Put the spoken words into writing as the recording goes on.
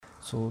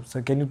So,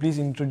 sir, can you please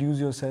introduce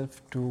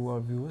yourself to our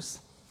viewers?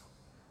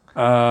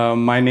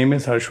 My name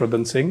is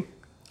Harshvardhan Singh.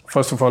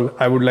 First of all,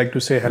 I would like to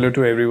say hello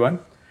to everyone.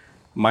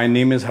 My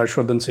name is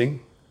Harshvardhan Singh,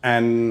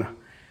 and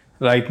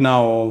right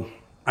now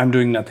I'm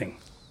doing nothing.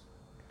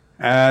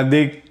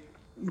 They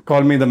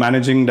call me the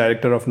managing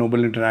director of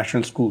Noble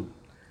International School,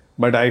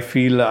 but I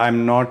feel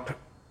I'm not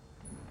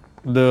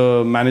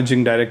the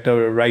managing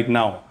director right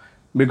now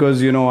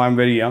because I'm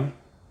very young,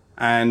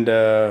 and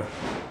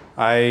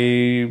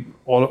I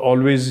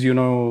always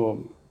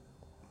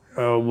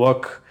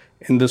work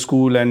in the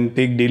school and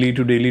take daily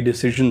to daily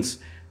decisions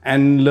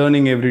and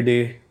learning every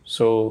day.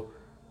 So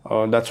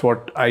that's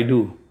what I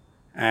do.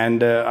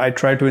 And I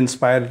try to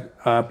inspire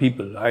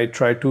people. I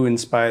try to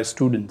inspire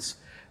students.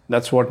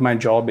 That's what my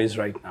job is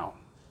right now.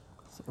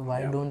 So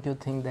why don't you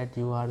think that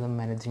you are the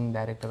managing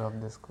director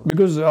of the school?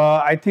 Because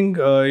I think,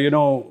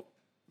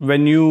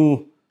 when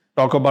you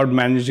talk about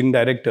managing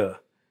director,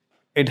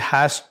 it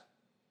has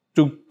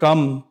to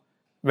come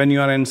when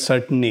you are in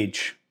certain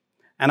age.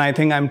 And I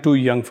think I'm too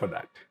young for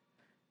that.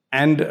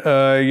 And,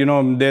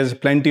 there's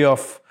plenty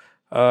of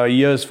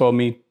years for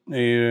me,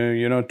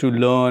 to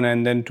learn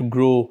and then to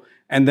grow.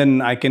 And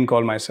then I can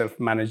call myself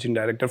managing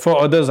director.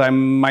 For others, I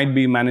might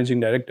be managing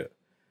director.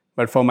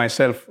 But for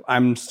myself,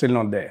 I'm still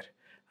not there.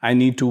 I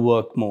need to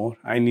work more.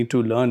 I need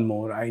to learn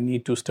more. I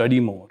need to study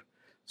more.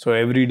 So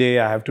every day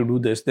I have to do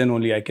this. Then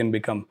only I can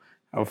become,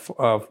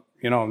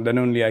 then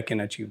only I can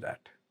achieve that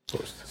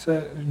post.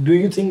 Sir, do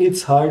you think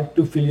it's hard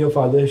to fill your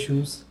father's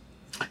shoes?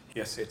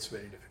 Yes, it's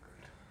very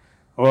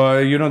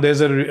difficult.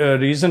 There's a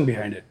reason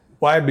behind it.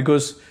 Why?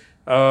 Because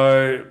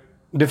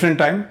different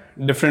time,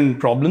 different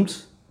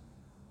problems,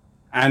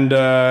 and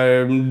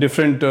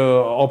different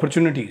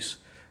opportunities.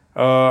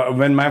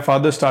 When my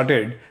father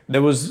started,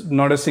 there was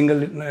not a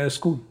single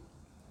school.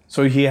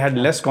 So he had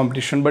less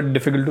competition, but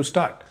difficult to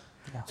start.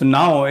 Yeah. So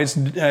now it's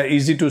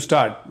easy to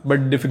start,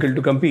 but difficult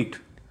to compete.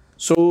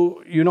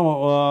 So,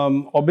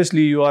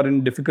 obviously you are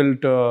in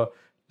difficult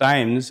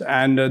times,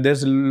 and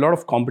there's a lot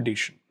of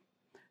competition.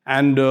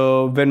 And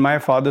when my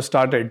father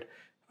started,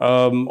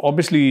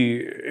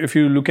 obviously, if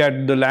you look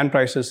at the land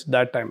prices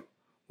that time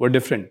were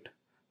different.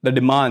 The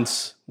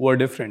demands were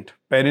different.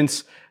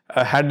 Parents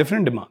had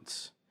different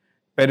demands.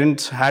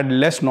 Parents had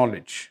less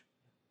knowledge.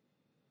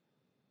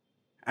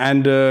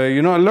 And,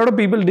 a lot of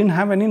people didn't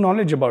have any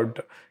knowledge about,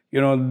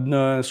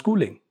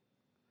 schooling.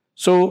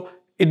 So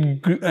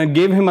it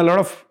gave him a lot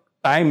of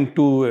time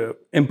to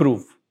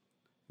improve.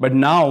 But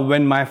now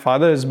when my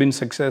father has been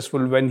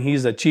successful, when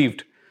he's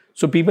achieved,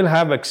 so people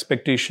have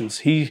expectations.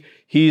 He's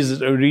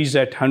reached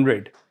at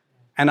 100,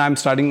 and I'm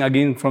starting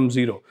again from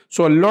 0.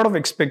 So a lot of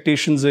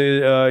expectations,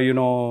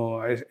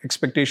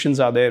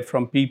 expectations are there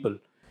from people,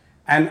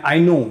 and I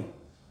know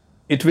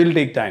it will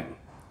take time.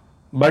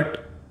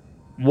 But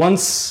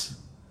once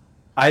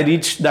I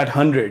reach that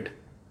 100,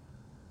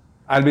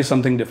 I'll be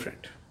something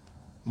different.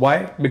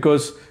 Why?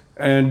 Because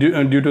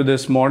due to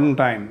this modern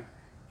time,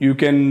 you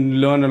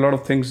can learn a lot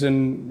of things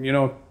in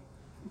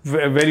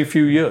very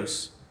few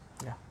years.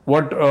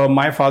 What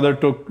my father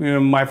took,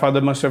 my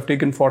father must have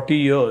taken 40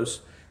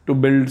 years to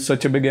build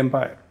such a big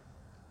empire.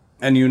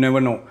 And you never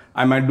know.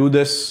 I might do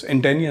this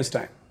in 10 years'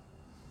 time.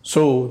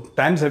 So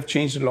times have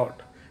changed a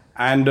lot.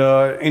 And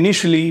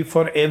initially,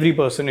 for every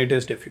person, it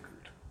is difficult.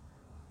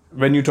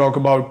 When you talk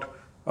about,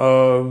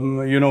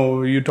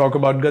 you talk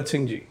about Gat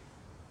Singh Ji,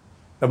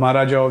 the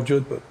Maharaja of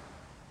Jodhpur.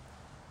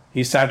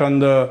 He sat on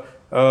the,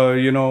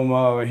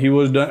 he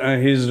was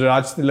his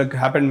Raj Tilak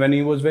happened when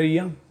he was very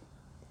young.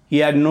 He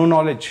had no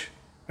knowledge.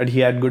 But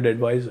he had good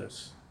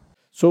advisors.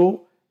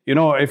 So,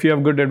 if you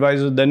have good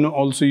advisors, then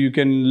also you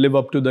can live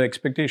up to the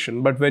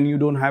expectation. But when you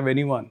don't have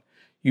anyone,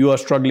 you are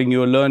struggling,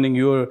 you are learning,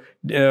 you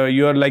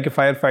are like a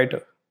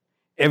firefighter.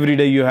 Every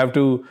day you have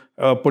to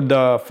put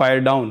the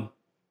fire down.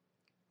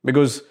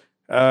 Because,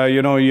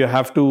 you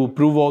have to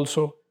prove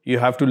also, you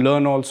have to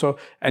learn also,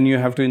 and you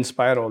have to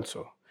inspire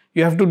also.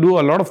 You have to do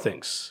a lot of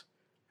things.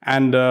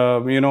 And,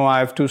 I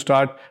have to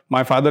start,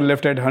 my father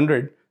left at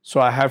 100,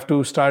 so I have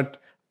to start,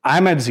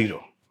 I'm at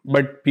 0.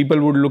 But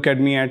people would look at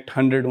me at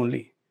 100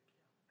 only,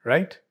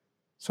 right?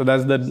 So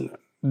that's the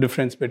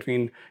difference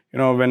between,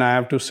 when I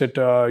have to sit,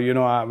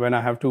 when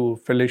I have to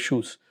fill his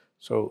shoes.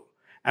 So,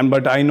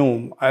 but I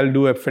know I'll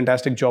do a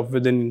fantastic job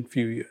within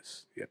few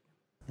years. Yeah.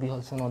 We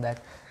also know that.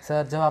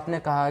 Sir, जब आपने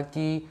कहा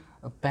कि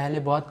पहले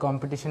बहुत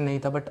competition नहीं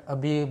था but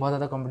अभी बहुत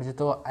ज़्यादा कंपटीशन,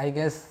 तो आई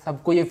गेस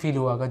सबको ये फील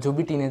हुआ जो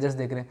भी टीनेजर्स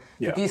देख रहे हैं,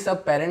 क्योंकि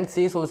सब पेरेंट्स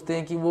ये सोचते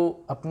हैं कि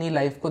वो अपनी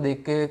लाइफ को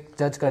देख के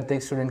जज करते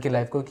हैं स्टूडेंट की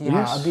लाइफ को कि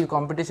हाँ अभी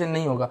कंपटीशन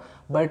नहीं होगा,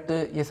 बट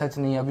ये सच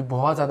नहीं है. अभी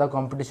बहुत ज़्यादा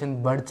कंपटीशन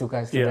बढ़ चुका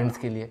है स्टूडेंट्स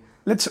के लिए.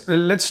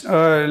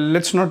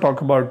 Let's not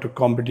talk about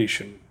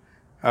competition.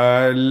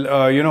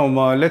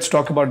 Let's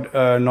talk about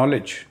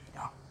knowledge.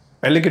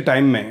 पहले के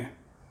टाइम में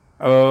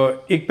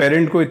एक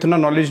पेरेंट को इतना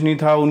नॉलेज नहीं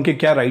था उनके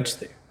क्या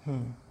राइट्स थे.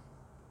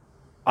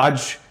 Aj,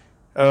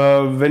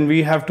 when we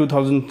have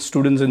 2,000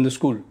 students in the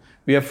school,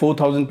 we have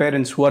 4,000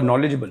 parents who are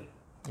knowledgeable.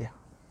 Yeah.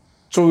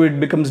 So it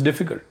becomes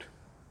difficult.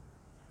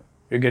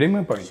 You're getting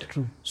my point?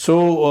 True.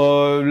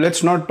 So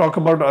let's not talk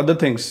about other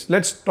things.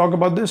 Let's talk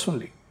about this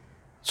only.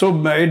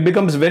 So it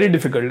becomes very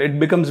difficult. It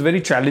becomes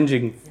very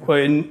challenging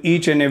in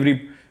each and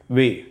every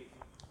way.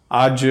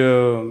 आज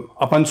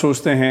अपन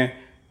सोचते हैं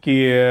कि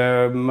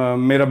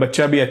मेरा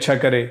बच्चा भी अच्छा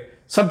करे,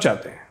 सब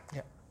चाहते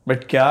हैं,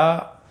 बट क्या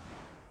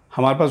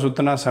हमारे पास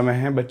उतना समय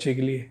है बच्चे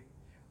के लिए?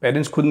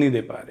 पेरेंट्स खुद नहीं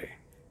दे पा रहे,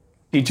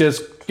 टीचर्स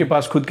के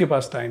पास खुद के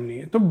पास टाइम नहीं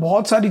है. तो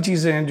बहुत सारी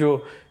चीज़ें हैं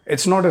जो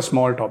it's not a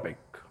small topic.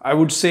 I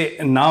would say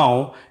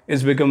now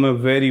it's become a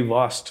very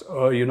vast,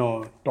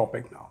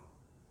 topic now.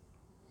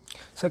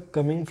 So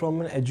coming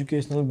from an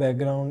educational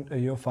background,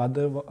 your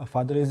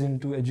father is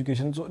into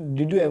education. So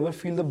did you ever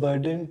feel the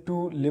burden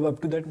to live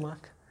up to that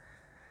mark?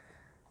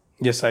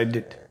 Yes, I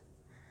did.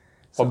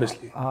 So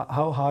obviously.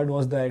 How hard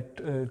was that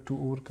to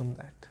overcome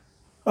that?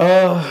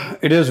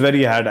 It is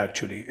very hard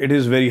actually. It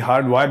is very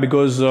hard. Why?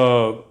 Because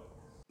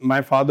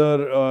my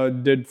father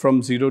did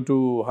from 0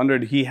 to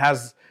 100.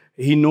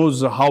 He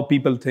knows how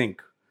people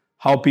think,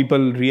 how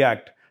people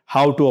react,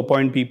 how to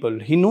appoint people.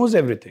 He knows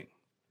everything.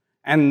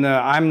 And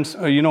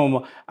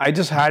I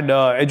just had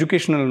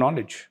educational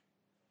knowledge,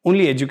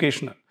 only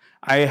educational.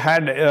 I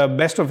had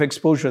best of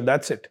exposure,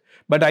 that's it.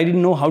 But I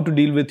didn't know how to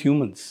deal with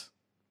humans,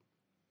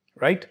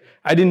 right?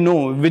 I didn't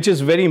know, which is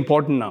very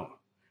important now.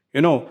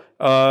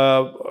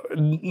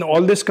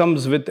 All this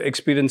comes with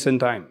experience and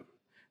time.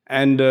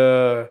 And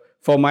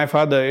for my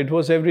father,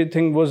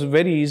 everything was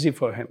very easy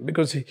for him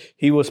because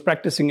he was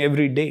practicing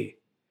every day.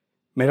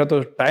 मेरा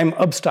तो time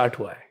अब start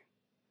हुआ है.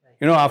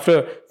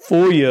 After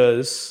 4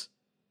 years,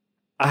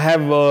 I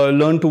have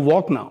learned to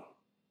walk now.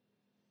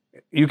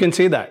 You can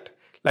say that.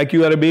 Like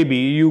you are a baby,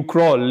 you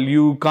crawl,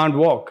 you can't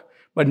walk.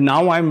 But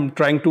now I'm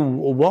trying to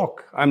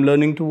walk. I'm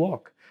learning to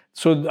walk.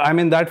 So I'm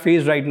in that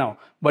phase right now.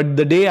 But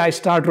the day I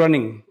start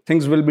running,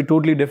 things will be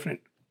totally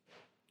different.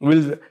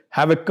 We'll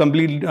have a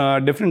complete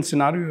different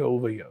scenario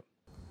over here.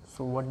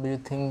 So what do you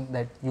think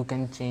that you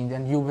can change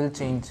and you will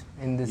change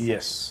in this?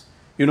 Yes.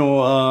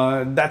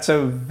 That's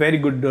a very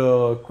good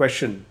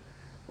question.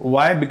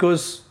 Why?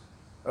 Because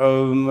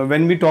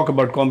when we talk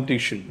about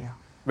competition,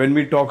 when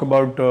we talk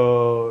about,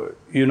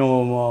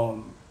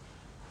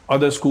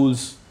 other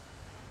schools,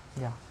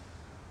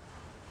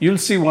 you'll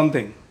see one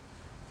thing.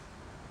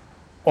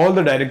 All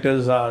the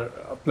directors are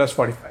plus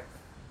 45.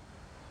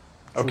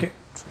 Okay?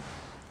 True.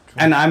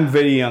 And I'm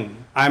very young.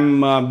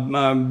 I'm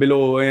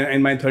below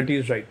in my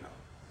 30s right now.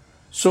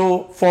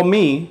 So for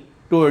me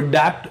to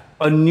adapt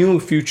a new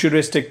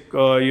futuristic,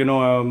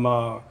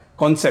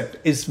 concept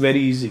is very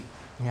easy.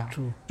 Yeah.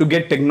 True. To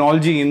get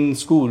technology in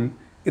school,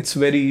 it's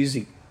very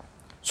easy.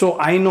 So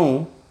I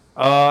know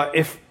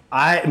if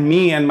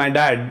me and my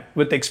dad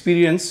with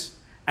experience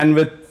and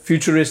with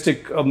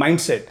futuristic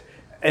mindset,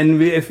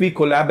 and if we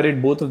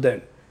collaborate both of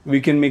them, we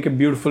can make a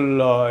beautiful,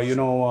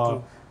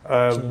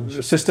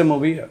 system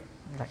over here.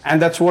 Right.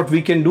 And that's what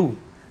we can do.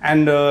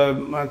 And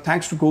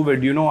thanks to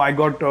COVID, I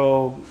got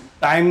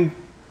time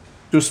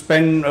to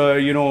spend,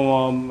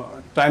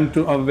 time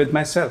with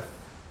myself.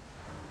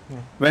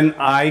 When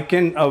I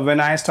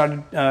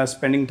started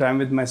spending time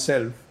with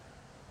myself,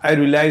 I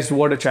realized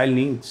what a child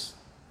needs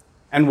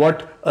and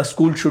what a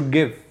school should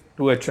give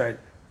to a child.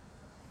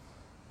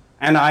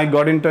 And I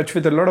got in touch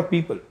with a lot of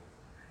people,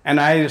 and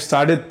I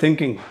started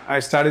thinking. I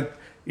started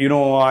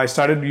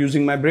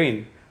using my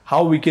brain.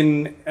 How we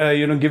can,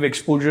 give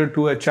exposure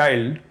to a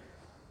child,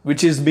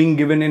 which is being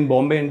given in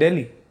Bombay and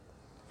Delhi.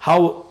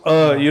 How,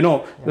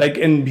 like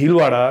in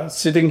Bhilwara,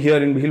 sitting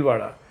here in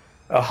Bhilwara,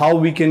 how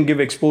we can give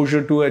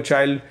exposure to a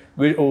child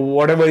with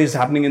whatever is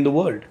happening in the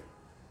world.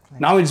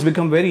 Now it's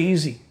become very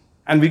easy,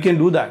 and we can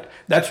do that.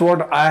 That's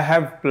what I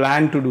have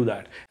planned to do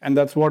that, and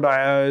that's what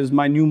is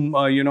my new,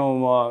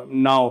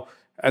 now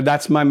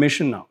that's my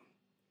mission now,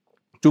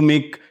 to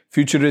make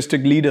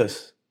futuristic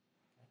leaders.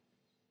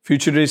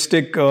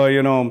 Futuristic,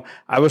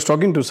 I was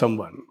talking to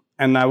someone,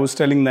 and I was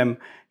telling them,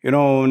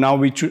 now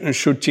we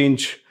should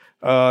change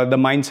the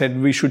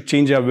mindset. We should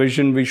change our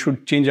vision. We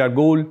should change our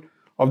goal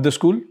of the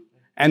school.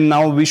 And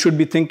now we should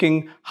be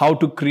thinking how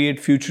to create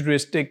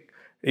futuristic,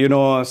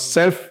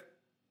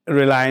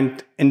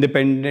 self-reliant,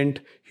 independent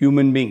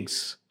human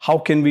beings. How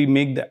can we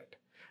make that?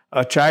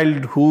 A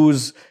child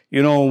who's,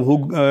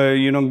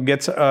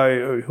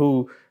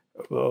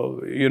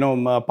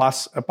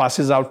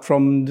 passes out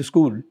from the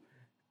school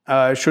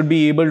should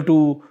be able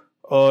to,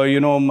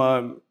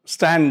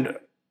 stand,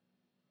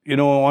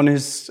 on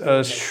his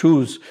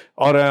shoes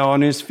or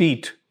on his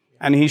feet.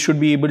 And he should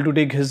be able to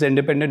take his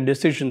independent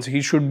decisions.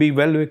 He should be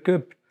well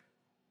equipped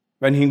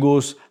when he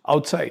goes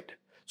outside.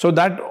 So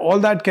that all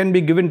that can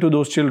be given to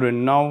those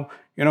children. Now,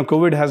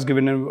 COVID has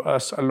given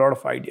us a lot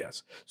of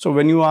ideas. So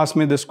when you ask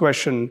me this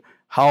question,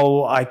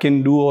 how I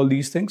can do all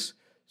these things,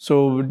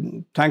 so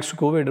thanks to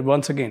COVID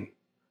once again,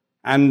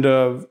 and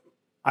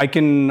I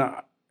can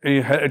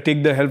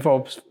take the help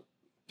of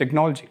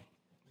technology.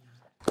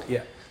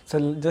 Yeah.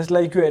 So just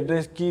like you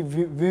addressed,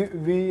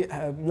 we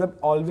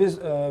always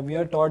we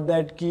are taught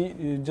that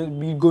just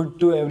be good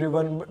to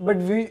everyone, but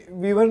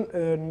we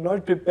were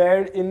not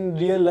prepared in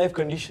real life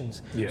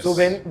conditions. Yes. So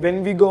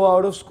when we go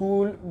out of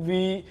school,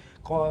 we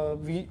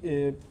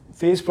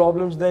face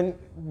problems, then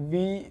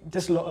we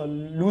just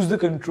lose the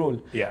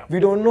control. Yeah. We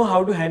don't know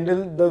how to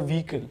handle the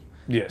vehicle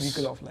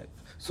of life.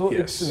 So Yes.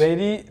 it's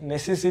very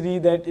necessary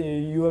that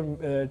you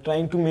are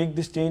trying to make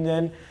this change,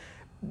 and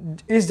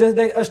it's just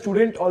that a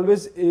student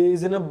always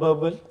is in a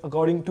bubble,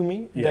 according to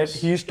me, that Yes.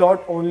 he is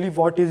taught only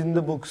what is in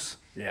the books.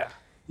 Yeah.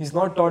 He's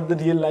not taught the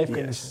real life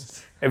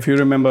conditions. If you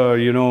remember,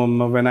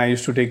 when I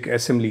used to take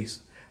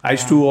assemblies, I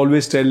used to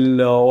always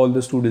tell all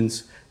the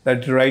students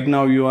that right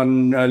now you are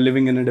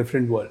living in a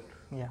different world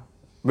Yeah.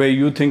 where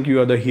you think you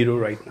are the hero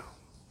right now,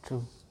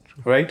 True.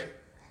 right?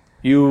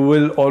 You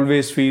will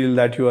always feel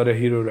that you are a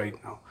hero right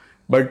now.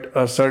 But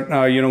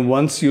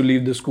once you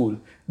leave the school,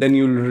 then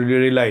you'll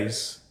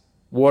realize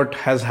what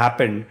has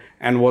happened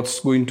and what's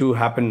going to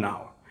happen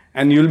now.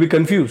 And you'll be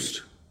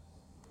confused.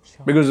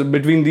 Sure. Because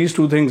between these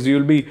two things,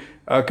 you'll be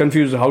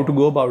confused how to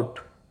go about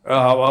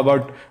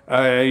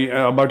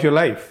your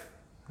life.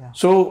 Yeah.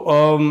 So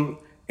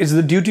it's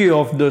the duty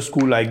of the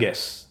school, I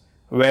guess,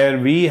 where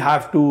we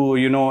have to,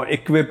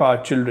 equip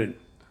our children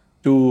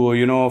to,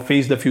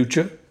 face the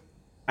future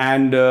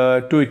and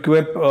to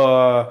equip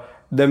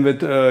them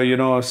with,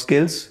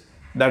 skills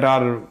that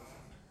are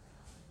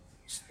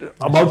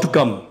about to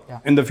come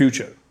in the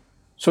future.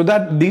 So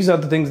that these are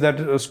the things that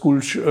a school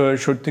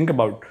should think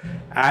about.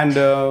 And,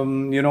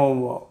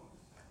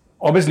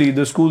 obviously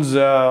the schools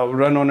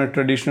run on a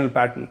traditional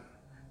pattern.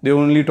 They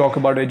only talk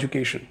about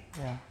education.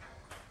 Yeah.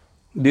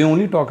 They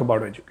only talk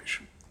about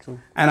education. True.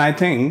 And I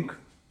think,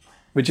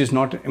 which is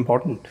not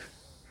important.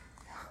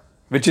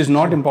 Which is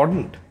not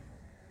important.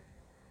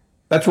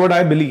 That's what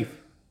I believe.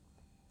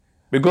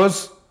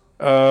 Because,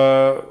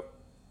 there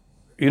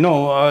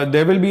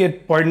will be a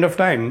point of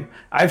time,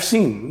 I've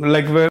seen,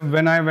 like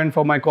when I went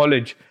for my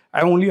college,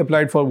 I only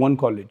applied for one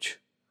college.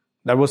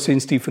 That was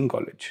St. Stephen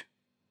College.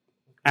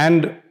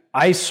 And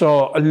I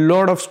saw a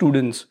lot of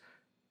students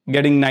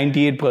getting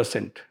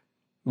 98%,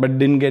 but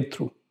didn't get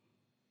through.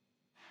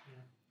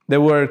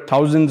 There were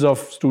thousands of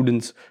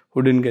students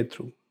who didn't get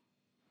through.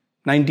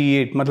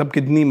 98, matlab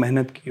kitni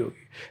mehnat ki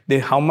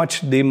hogi. How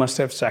much they must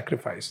have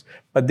sacrificed,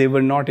 but they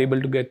were not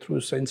able to get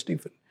through St.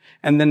 Stephen.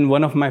 And then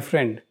one of my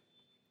friend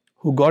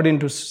who got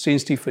into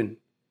St. Stephen,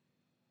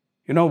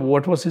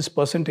 what was his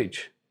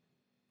percentage?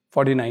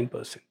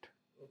 49%.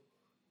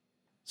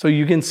 So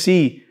you can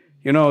see,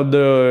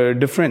 the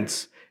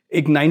difference.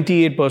 एक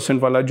 98%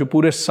 वाला जो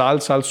पूरे साल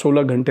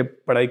 16 घंटे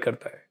पढ़ाई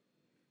करता है,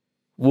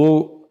 वो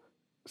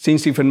सेंट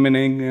स्टीफन में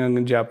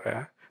नहीं जा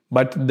पाया.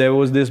 But there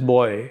was this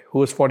boy who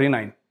was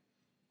 49,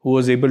 who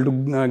was able to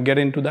get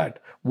into that.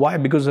 Why?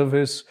 Because of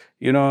his,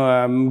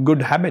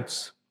 good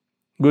habits,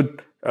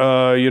 good,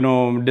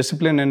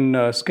 discipline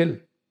and skill.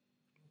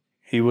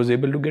 He was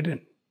able to get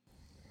in.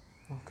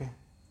 Okay.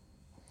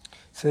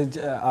 Sir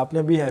आपने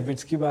अभी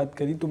habits की बात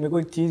करी तो मेरे को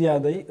एक चीज़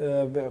याद आई.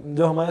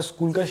 जो हमारा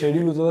स्कूल का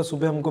शेड्यूल होता था,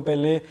 सुबह हमको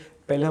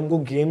पहले हमको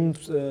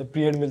गेम्स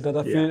पीरियड मिलता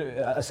था,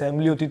 फिर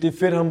असेंबली होती थी,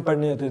 फिर हम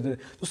पढ़ने जाते थे.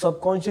 तो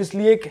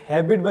सबकॉन्शियसली एक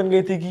हैबिट बन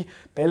गई थी कि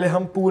पहले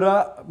हम पूरा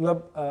मतलब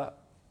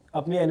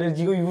अपनी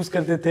एनर्जी को यूज़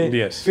करते थे.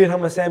 Yes. फिर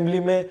हम असेंबली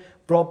में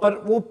प्रॉपर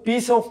वो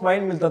पीस ऑफ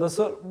माइंड मिलता था.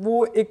 सर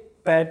वो एक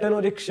पैटर्न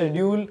और एक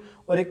शेड्यूल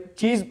और एक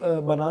चीज़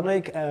बनाना,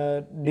 एक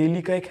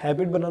डेली का एक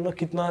हैबिट बनाना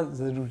कितना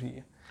ज़रूरी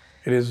है?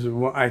 It is,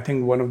 I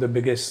think, one of the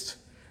biggest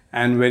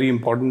and very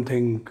important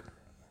thing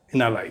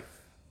in our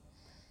life.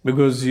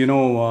 Because,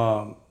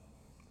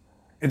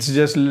 it's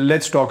just,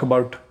 let's talk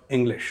about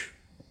English.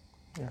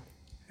 Yeah.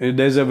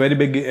 There's a very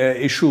big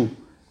issue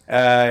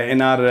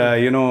in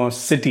our,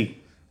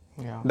 city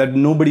that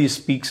nobody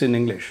speaks in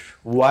English.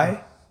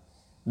 Why?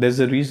 There's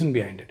a reason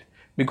behind it.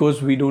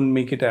 Because we don't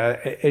make it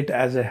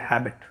as a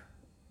habit.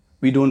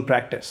 We don't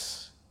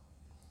practice.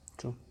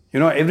 True.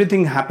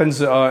 Everything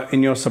happens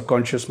in your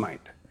subconscious mind.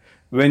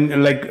 When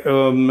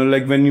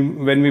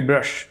when we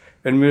brush,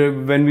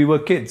 when we were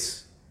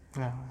kids,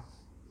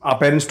 our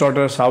parents taught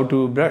us how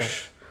to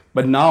brush.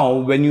 But now,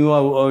 when you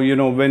are,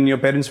 when your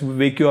parents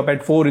wake you up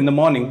at 4 in the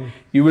morning,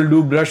 you will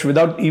do brush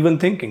without even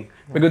thinking,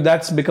 because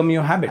that's become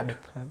your habit.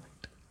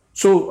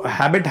 So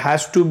habit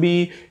has to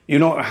be,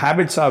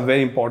 habits are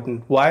very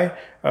important. Why?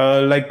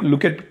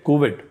 Look at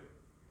COVID.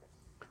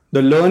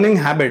 The learning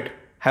habit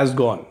has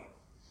gone.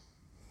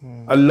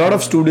 A lot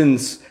of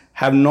students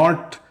have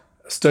not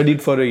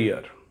studied for a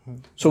year.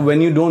 So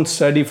when you don't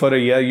study for a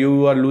year,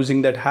 you are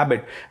losing that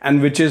habit,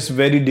 and which is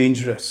very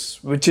dangerous.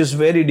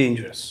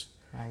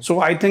 Right. So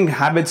I think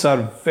habits are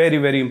very,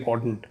 very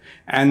important.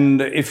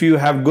 And if you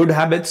have good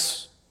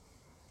habits,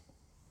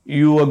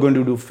 you are going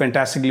to do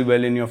fantastically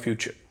well in your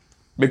future.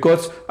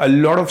 Because a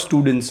lot of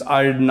students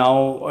are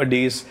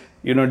nowadays,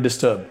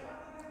 disturbed.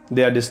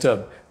 They are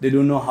disturbed. They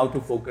don't know how to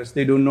focus.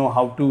 They don't know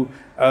how to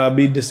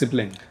be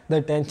disciplined. The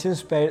attention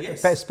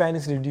span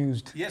is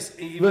reduced. Yes,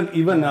 even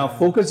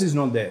focus is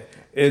not there.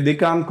 They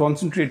can't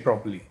concentrate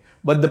properly.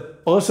 But the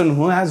person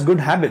who has good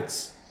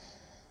habits,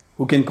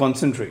 who can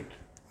concentrate,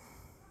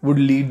 would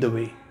lead the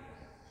way.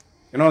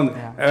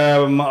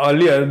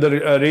 Earlier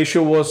the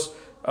ratio was,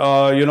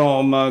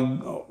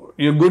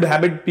 your good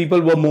habit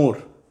people were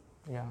more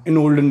in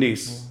olden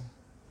days.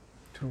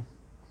 True.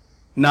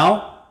 Now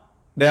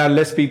there are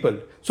less people.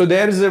 So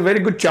there is a very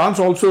good chance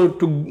also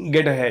to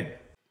get ahead.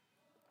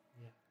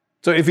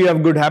 So if you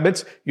have good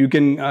habits, you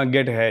can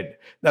get ahead.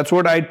 That's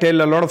what I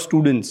tell a lot of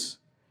students.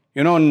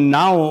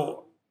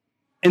 Now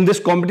in this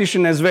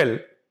competition as well,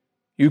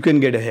 you can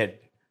get ahead.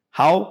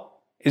 How?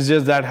 It's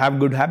just that have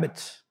good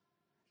habits.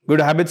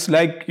 Good habits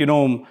like,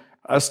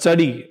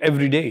 study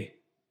every day.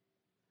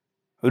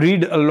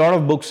 Read a lot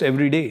of books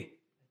every day.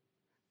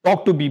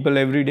 Talk to people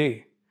every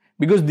day.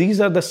 Because these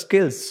are the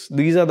skills.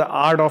 These are the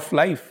art of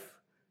life.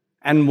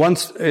 And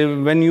once,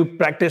 when you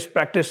practice,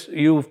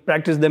 you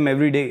practice them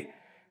every day.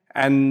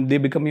 And they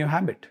become your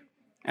habit.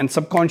 And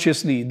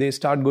subconsciously, they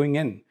start going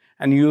in.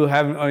 And you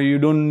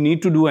don't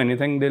need to do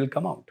anything, they'll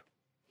come out.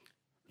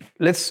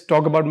 Let's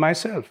talk about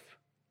myself.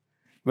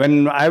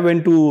 When I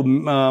went to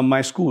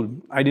my school,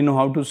 I didn't know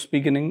how to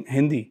speak in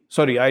Hindi.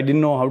 Sorry, I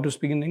didn't know how to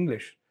speak in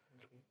English.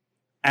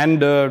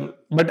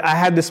 But I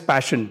had this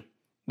passion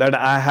that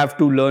I have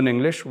to learn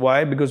English.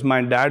 Why? Because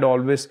my dad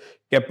always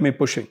kept me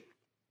pushing.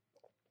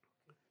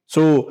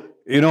 So,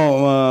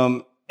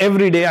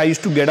 every day I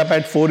used to get up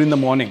at 4 in the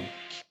morning.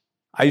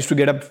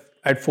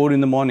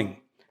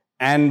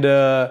 And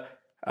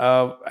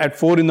at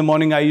 4 in the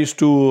morning, I used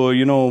to,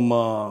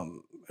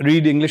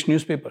 read English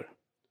newspaper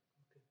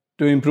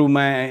to improve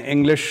my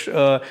English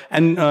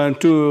and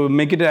to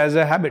make it as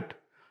a habit.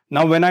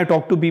 Now, when I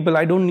talk to people,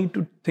 I don't need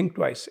to think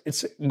twice.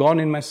 It's gone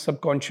in my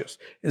subconscious.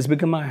 It's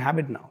become a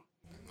habit now.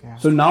 Yeah.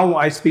 So now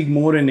I speak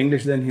more in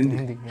English than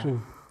Hindi. Yeah.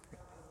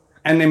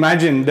 And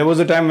imagine, there was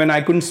a time when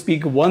I couldn't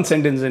speak one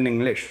sentence in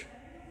English.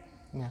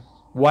 Yeah.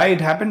 Why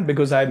it happened?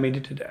 Because I made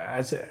it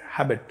as a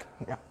habit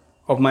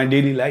of my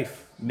daily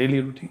life,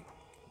 daily routine.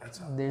 That's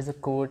how. There's a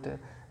quote,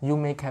 you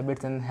make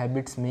habits and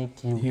habits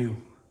make you.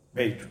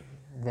 Very true.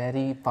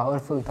 Very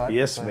powerful thought.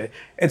 Yes,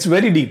 it's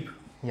very deep.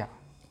 Yeah.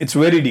 It's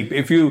very deep.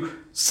 If you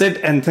sit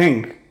and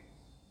think,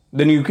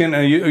 then you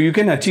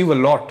can achieve a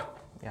lot.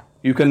 Yeah.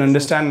 You can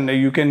understand.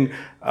 You can,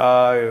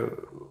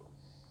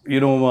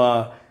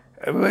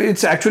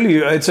 it's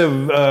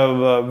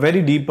a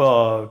very deep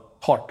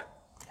thought.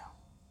 Yeah.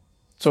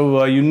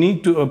 So you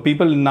need to.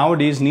 People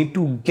nowadays need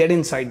to get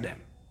inside them.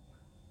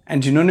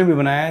 And जिन्होंने भी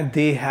बनाया,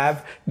 they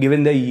have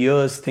given their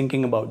years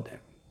thinking about them,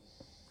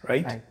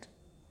 right?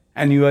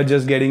 And you are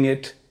just getting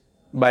it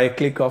by a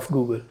click of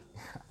Google,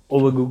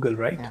 over Google,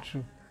 right? Yeah,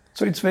 true.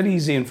 So it's very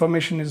easy.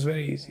 Information is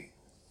very easy.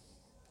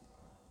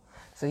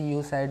 So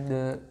you said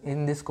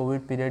in this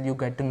COVID period, you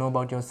get to know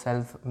about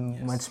yourself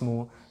much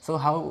more. So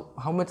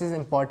how much is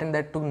important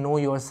that to know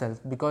yourself?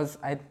 Because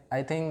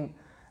I think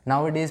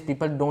nowadays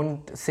people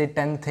don't sit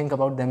and think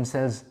about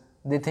themselves.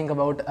 They think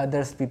about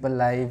others people's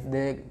life.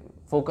 They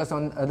focus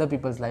on other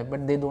people's life,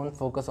 but they don't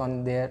focus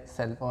on their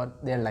self or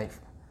their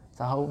life.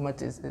 So how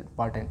much is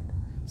important?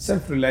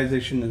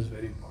 Self-realization is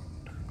very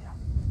important. Yeah.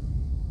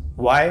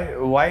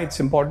 Why it's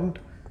important?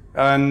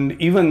 And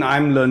even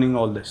I'm learning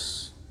all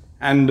this.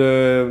 And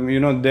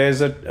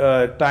there's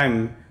a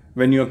time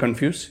when you're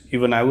confused.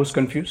 Even I was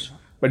confused.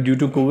 But due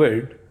to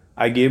COVID,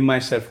 I gave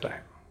myself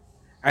time.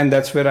 And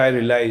that's where I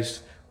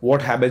realized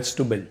what habits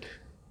to build.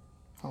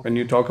 When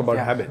you talk about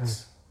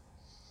habits.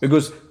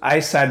 Because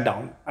I sat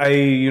down, I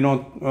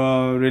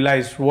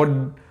realized what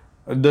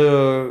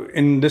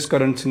in this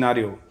current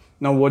scenario,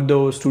 now what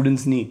the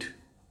students need.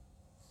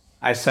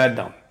 I sat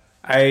down.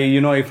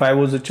 If I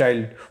was a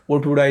child,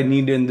 what would I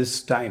need in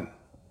this time?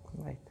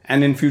 Right.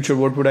 And in future,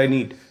 what would I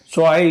need?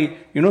 So I,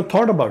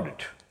 thought about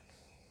it.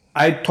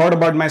 I thought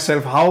about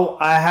myself, how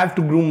I have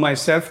to groom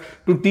myself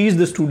to teach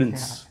the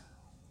students. Yeah.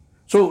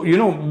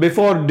 So,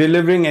 before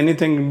delivering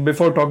anything,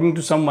 before talking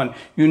to someone,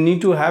 you need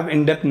to have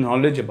in-depth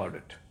knowledge about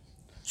it.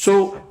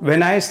 So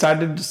when I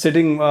started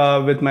sitting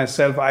with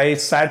myself, I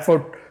sat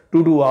for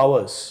 2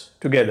 hours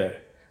together.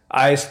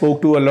 I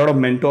spoke to a lot of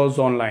mentors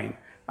online.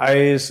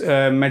 I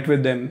met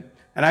with them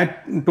and I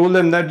told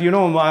them that,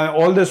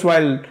 all this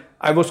while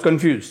I was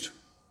confused.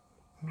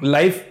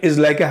 Life is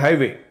like a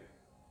highway,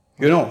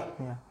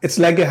 It's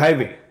like a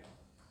highway.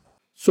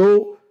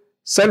 So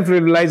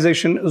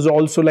self-realization is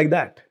also like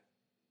that.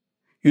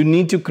 You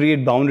need to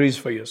create boundaries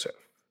for yourself.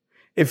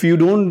 If you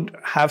don't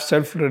have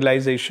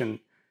self-realization,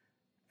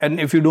 and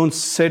if you don't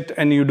sit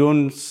and you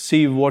don't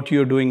see what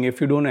you're doing,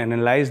 if you don't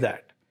analyze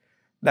that,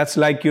 that's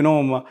like,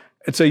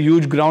 it's a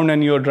huge ground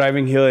and you're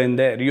driving here and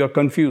there. You're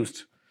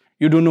confused.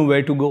 You don't know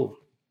where to go,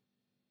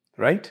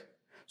 right?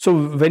 So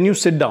when you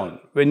sit down,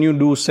 when you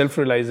do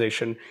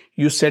self-realization,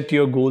 you set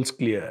your goals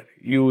clear.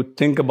 You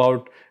think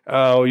about,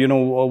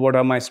 what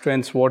are my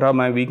strengths? What are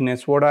my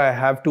weaknesses? What I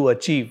have to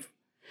achieve?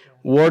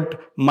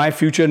 What my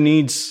future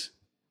needs?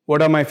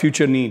 What are my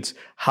future needs?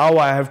 How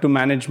I have to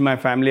manage my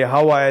family?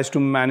 How I have to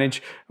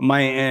manage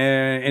my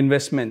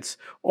investments?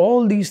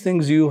 All these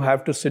things you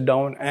have to sit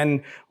down,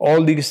 and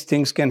all these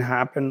things can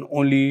happen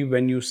only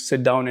when you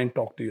sit down and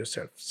talk to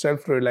yourself.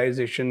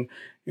 Self-realization,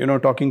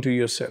 talking to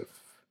yourself.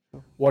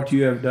 What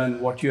you have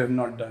done, what you have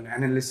not done.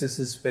 Analysis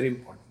is very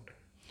important.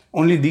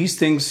 Only these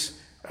things,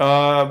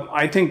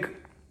 I think,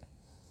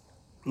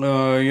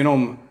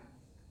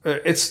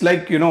 it's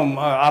like,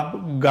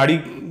 आप गाड़ी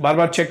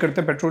बार-बार check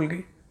करते हैं petrol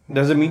की.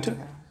 There's a meter.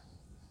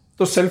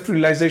 So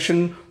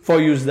self-realization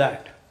for you is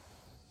that.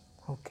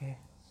 Okay.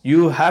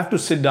 You have to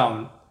sit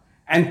down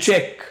and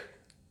check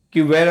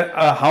कि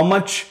how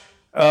much,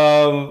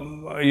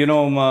 where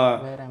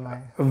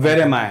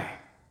am I?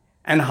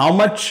 And how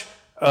much,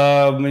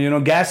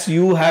 gas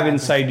you have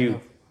inside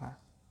you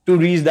to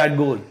reach that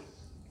goal.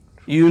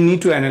 You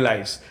need to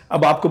analyze.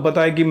 अब आपको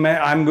पता है कि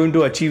I'm going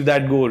to achieve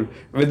that goal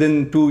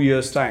within 2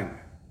 years time.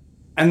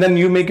 And then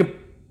you make a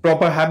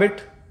proper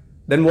habit,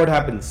 then what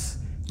happens?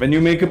 When you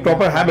make a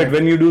proper habit,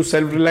 when you do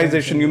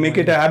self-realization, you make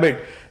it a habit,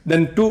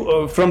 then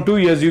from 2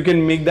 years, you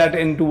can make that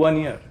into 1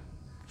 year.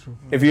 True.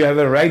 If you have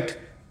a right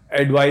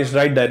advice,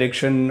 right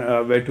direction,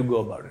 where to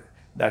go about it,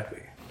 that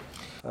way.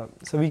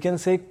 So we can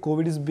say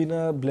COVID has been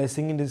a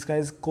blessing in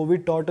disguise.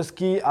 COVID taught us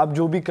कि आप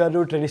जो भी कर रहे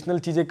हो, traditional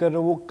चीज़ें कर रहे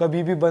हो, वो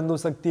कभी भी बंद हो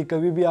सकती है,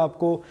 कभी भी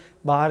आपको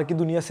बाहर की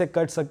दुनिया से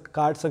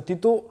काट सकती।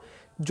 तो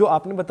जो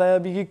आपने बताया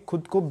अभी कि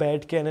खुद को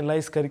बैठ के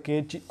एनालाइज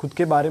करके खुद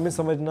के बारे में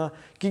समझना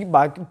कि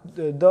बाकी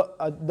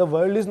the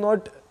world is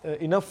not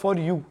enough for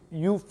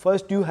you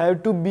first you have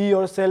to be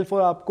your self,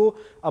 और आपको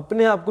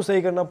अपने आप को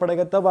सही करना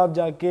पड़ेगा, तब आप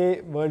जाके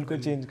वर्ल्ड को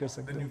चेंज कर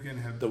सकते हैं। You can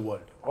help the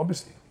world,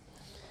 obviously.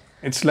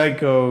 It's like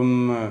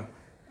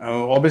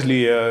obviously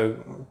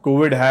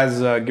COVID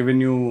has given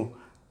you,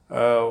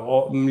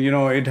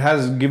 it has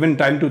given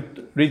time to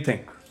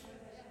rethink.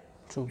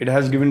 True. It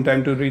has given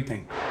time to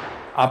rethink.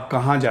 आप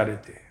कहाँ जा रहे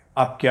थे?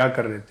 आप क्या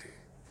कर रहे थे?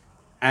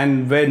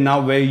 And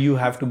where you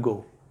have to go,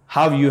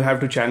 how you have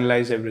to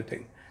channelize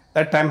everything.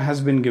 That time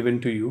has been given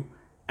to you.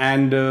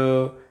 And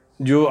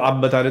जो आप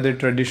बता रहे थे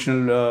traditional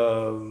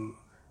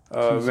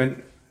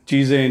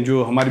चीज़ें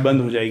जो हमारी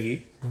बंद हो जाएगी,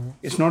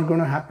 it's not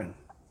going to happen.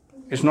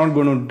 It's not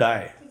going to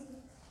die.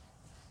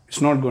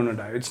 It's not going to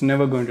die. It's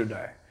never going to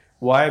die.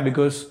 Why?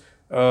 Because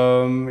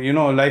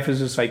life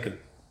is a cycle.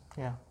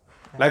 Yeah.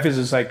 Life is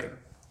a cycle.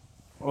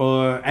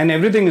 And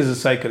everything is a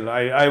cycle.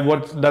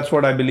 That's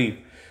what I believe.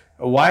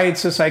 Why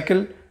it's a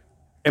cycle?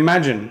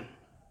 Imagine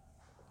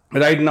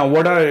right now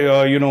what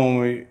are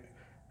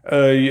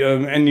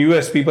in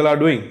US people are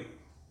doing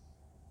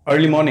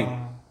early morning.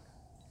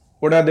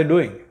 What are they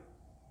doing?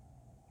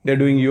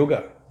 They're doing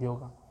yoga.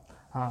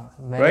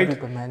 Right?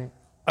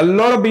 A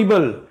lot of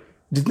people.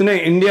 जितने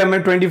India में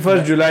 21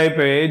 जुलाई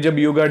पे जब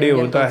yoga day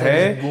होता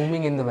है,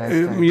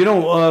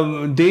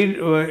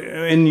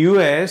 in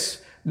US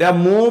there are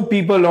more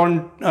people on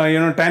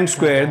Times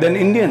Square than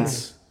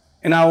Indians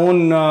in our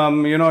own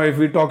if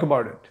we talk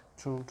about it.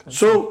 True.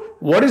 So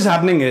what is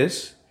happening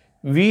is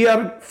we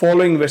are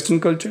following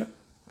Western culture,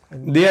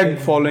 they are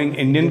following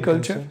Indian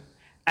culture,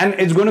 and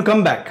it's going to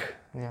come back.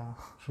 Yeah.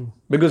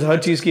 Because हर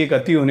चीज की एक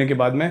अति होने के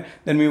बाद में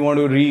then we want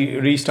to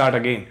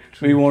restart again.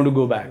 We want to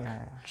go back.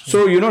 So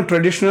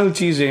traditional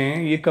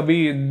चीजें ये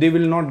कभी they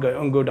will not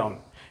go down.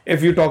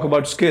 If you talk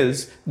about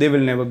skills, they will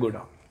never go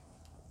down.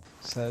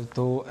 Sir,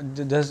 so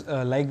just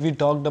like we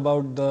talked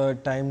about the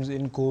times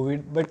in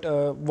COVID, but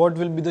what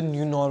will be the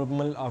new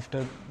normal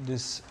after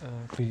this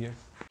period?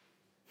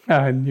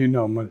 New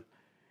normal.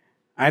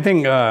 I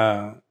think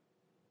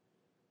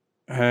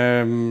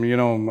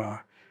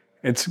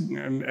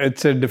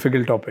it's a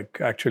difficult topic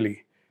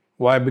actually.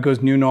 Why?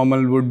 Because new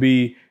normal would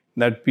be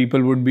that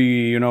people would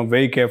be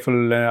very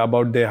careful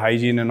about their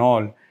hygiene and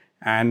all,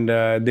 and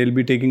they'll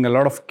be taking a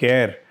lot of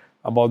care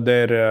about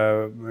their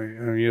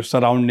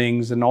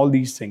surroundings and all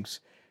these things,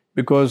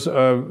 because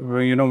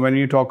when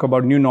you talk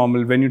about new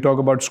normal, when you talk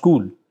about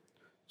school,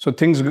 so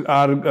things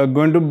are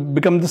going to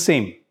become the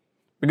same,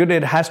 because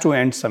it has to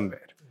end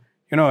somewhere.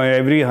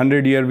 Every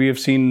 100 years we have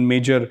seen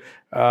major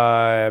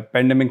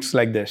pandemics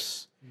like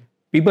this.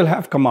 People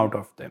have come out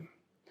of them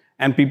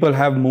and people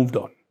have moved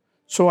on.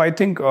 So I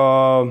think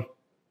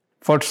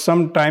for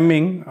some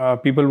timing,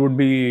 people would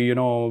be,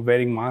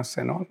 wearing masks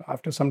and all.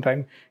 After some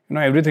time,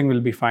 everything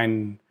will be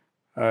fine.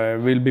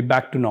 We'll be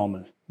back to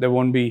normal. There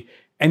won't be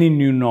any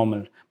new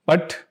normal.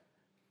 But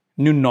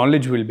new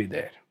knowledge will be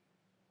there.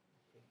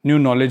 New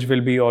knowledge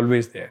will be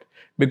always there.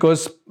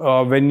 Because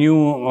when you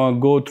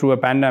go through a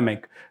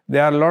pandemic,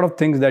 there are a lot of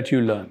things that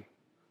you learn.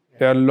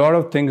 There are a lot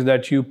of things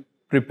that you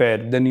prepare,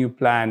 then you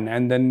plan,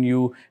 and then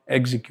you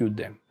execute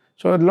them.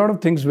 So a lot of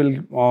things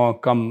will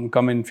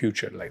come in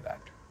future like that.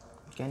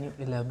 Can you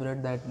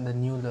elaborate that the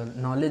new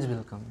knowledge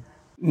will come?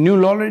 New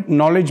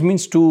knowledge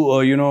means to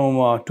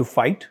to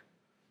fight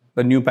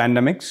the new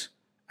pandemics,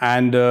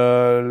 and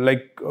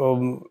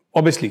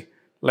obviously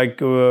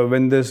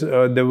when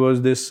there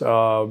was this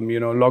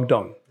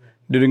lockdown.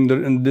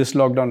 During this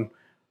lockdown,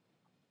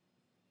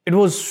 it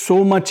was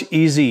so much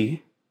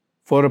easy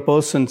for a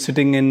person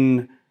sitting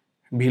in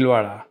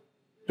Bhilwara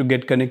to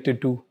get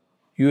connected to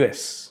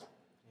US.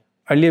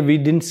 Earlier we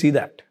didn't see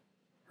that,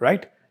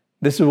 right?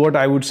 This is what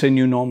I would say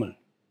new normal.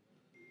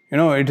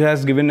 It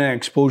has given an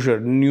exposure,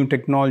 new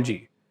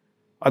technology.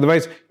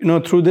 Otherwise,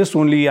 through this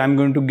only I'm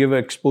going to give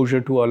exposure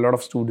to a lot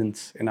of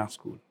students in our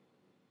school.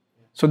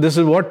 So this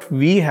is what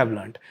we have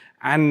learned,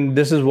 and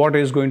this is what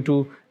is going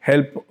to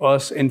help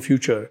us in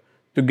future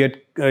to get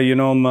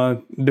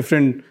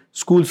different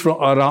schools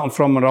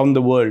from around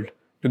the world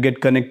to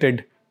get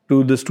connected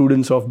to the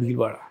students of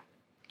Bhilwara.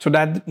 So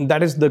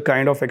that is the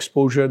kind of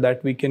exposure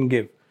that we can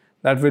give.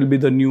 That will be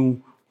the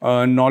new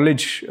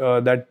knowledge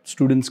that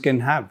students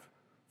can have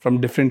from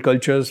different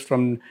cultures,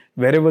 from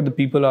wherever the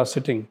people are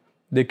sitting.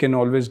 They can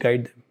always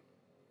guide them.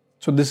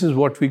 So this is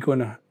what we're going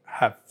to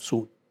have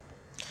soon.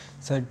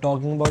 So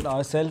talking about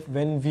ourselves,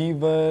 when we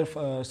were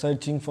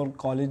searching for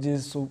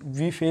colleges, so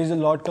we faced a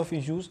lot of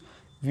issues.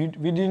 We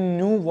didn't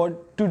know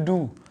what to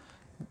do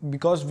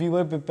because we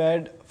were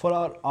prepared for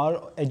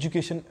our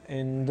education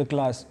in the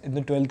class, in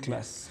the 12th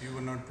class. You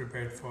were not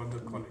prepared for the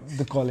college.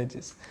 The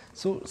colleges.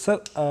 So,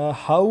 sir,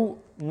 how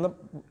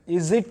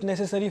is it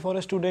necessary for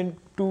a student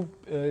to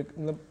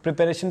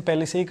preparation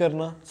पहले से ही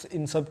करना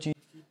इन सब चीज?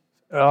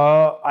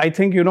 I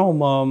think,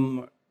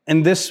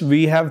 in this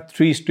we have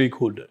three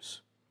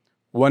stakeholders.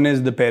 One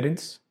is the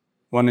parents,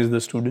 one is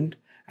the student,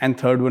 and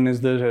third one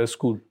is the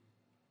school.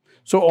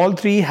 So all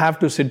three have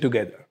to sit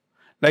together.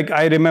 Like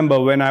I remember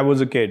when I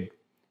was a kid,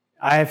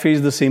 I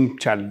faced the same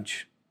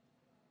challenge.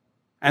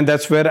 And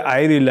that's where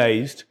I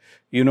realized,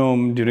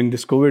 during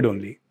this COVID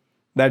only,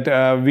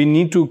 that we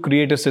need to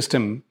create a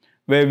system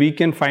where we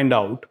can find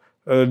out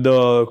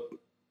the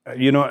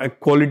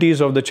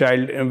qualities of the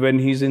child when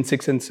he's in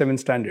 6th and 7th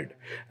standard.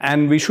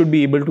 And we should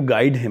be able to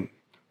guide him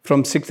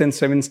from 6th and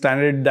 7th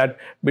standard that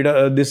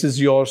this is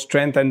your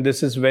strength and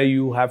this is where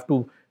you have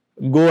to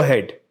go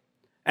ahead.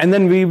 And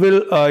then we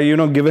will,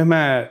 give him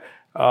a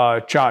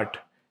chart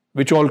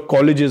which all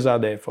colleges are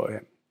there for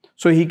him.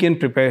 So he can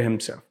prepare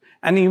himself.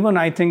 And even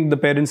I think the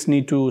parents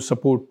need to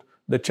support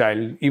the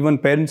child. Even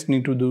parents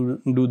need to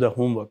do the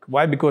homework.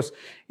 Why? Because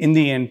in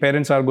the end,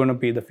 parents are going to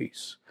pay the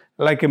fees.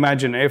 Like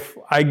imagine if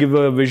I give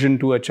a vision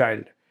to a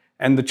child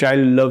and the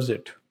child loves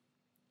it.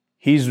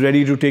 He's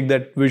ready to take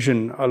that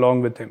vision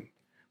along with him.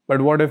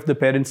 But what if the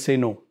parents say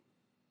no?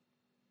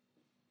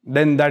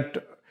 Then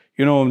that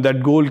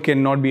goal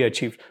cannot be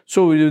achieved.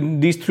 So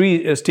these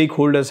three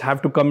stakeholders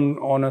have to come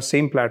on a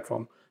same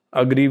platform,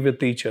 agree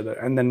with each other,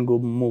 and then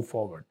move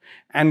forward.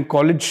 And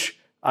college,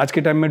 aaj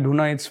ke time mein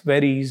dhuna, it's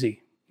very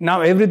easy. Now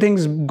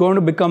everything's going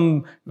to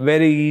become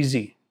very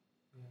easy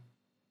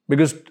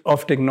because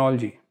of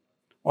technology.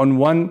 On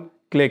one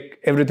click,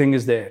 everything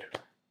is there.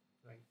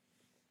 Right.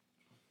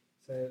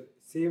 So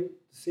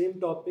same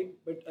topic,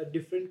 but a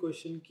different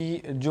question.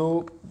 कि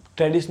जो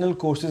traditional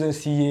courses हैं,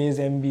 CAs,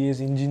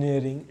 MBAs,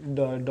 engineering,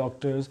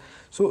 doctors,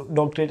 so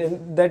doctorate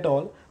and that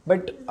all.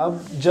 But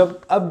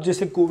अब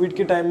जैसे Covid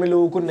के time में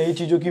लोगों को नई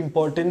चीज़ों की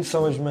इम्पोर्टेंस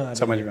समझ में आ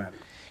रही है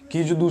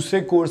कि जो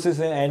दूसरे कोर्सेज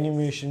हैं,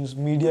 animations,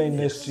 media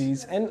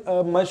industries and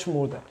much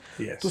more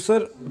that. तो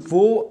सर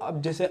वो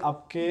अब जैसे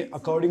आपके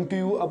अकॉर्डिंग टू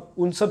यू अब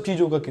उन सब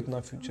चीज़ों का कितना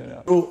फ्यूचर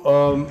है? तो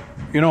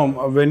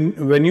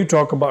when you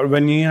talk about,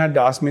 when you had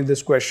asked me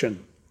this question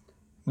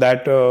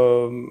that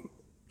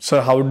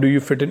sir, how do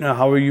you fit in,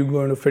 how are you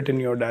going to fit in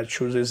your dad's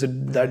shoes, is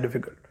it that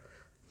difficult?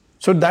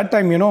 So that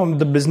time,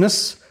 the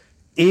business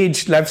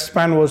age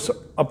lifespan was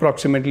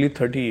approximately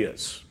 30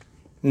 years.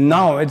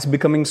 Now it's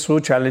becoming so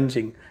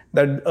challenging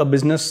that a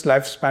business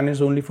lifespan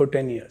is only for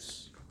 10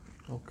 years.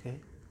 Okay.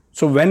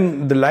 So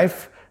when the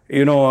life,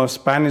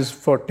 span is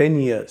for 10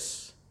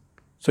 years,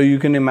 so you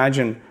can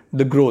imagine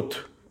the growth.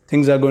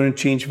 Things are going to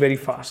change very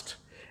fast.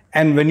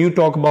 And when you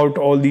talk about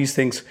all these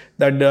things,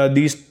 that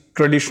these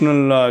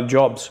traditional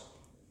jobs,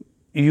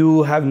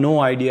 you have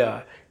no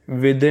idea,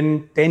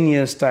 within 10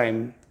 years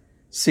time,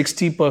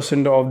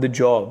 60% of the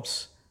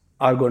jobs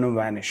are going to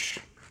vanish.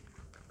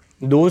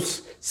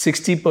 Those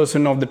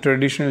 60% of the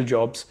traditional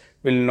jobs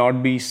will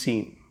not be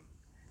seen.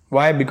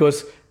 Why?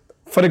 Because,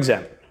 for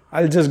example,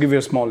 I'll just give you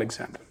a small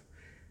example.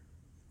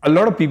 A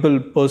lot of people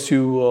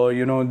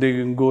pursue,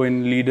 they go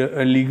in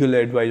legal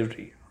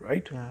advisory,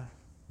 right? Yeah.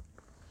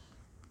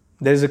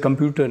 There's a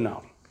computer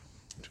now,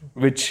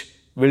 which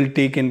will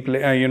take in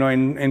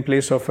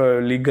place of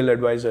a legal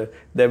advisor,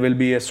 there will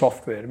be a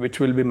software which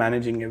will be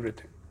managing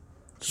everything.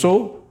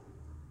 So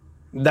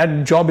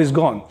that job is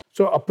gone.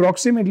 So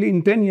approximately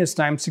in 10 years'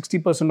 time,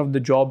 60% of the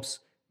jobs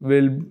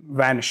will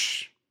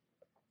vanish.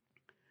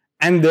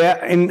 And there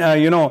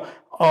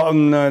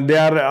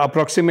are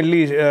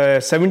approximately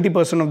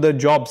 70% of the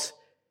jobs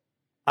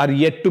are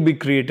yet to be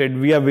created.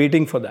 We are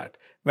waiting for that.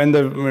 When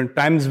the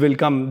times will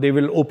come, they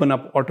will open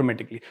up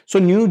automatically. So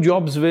new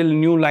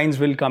lines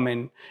will come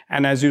in.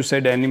 And as you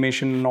said,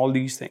 animation and all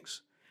these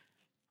things.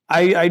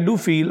 I do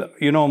feel,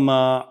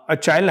 a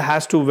child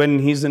has to, when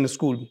he's in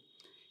school,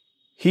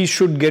 he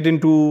should get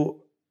into,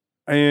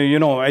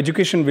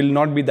 education will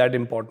not be that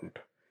important.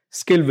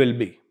 Skill will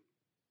be.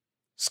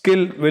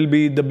 Skill will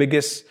be the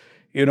biggest,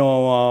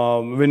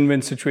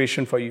 win-win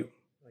situation for you.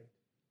 Right.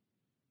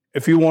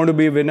 If you want to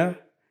be a winner,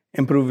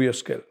 improve your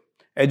skill.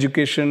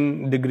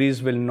 Education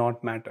degrees will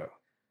not matter.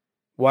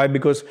 Why?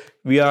 Because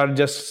we are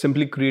just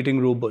simply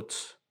creating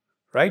robots,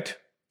 right?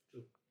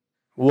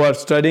 Who are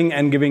studying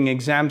and giving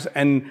exams,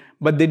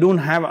 but they don't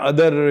have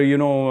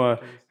other,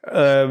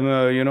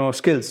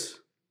 skills,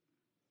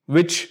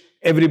 which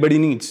everybody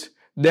needs.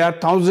 There are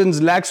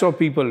thousands, lakhs of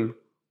people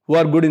who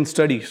are good in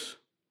studies,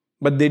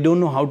 but they don't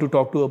know how to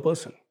talk to a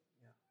person,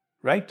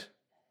 right?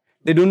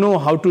 They don't know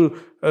how to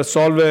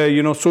solve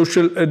a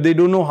social. They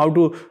don't know how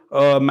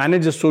to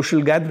manage a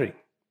social gathering.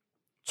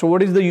 So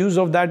what is the use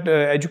of that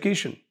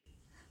education?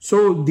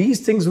 So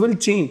these things will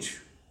change.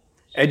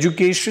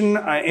 Education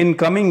in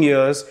coming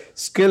years,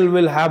 skill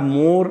will have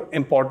more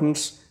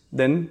importance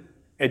than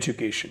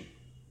education,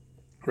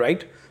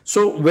 right?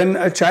 So when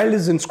a child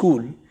is in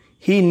school,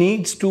 he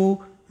needs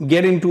to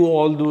get into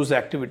all those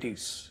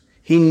activities.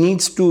 He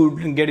needs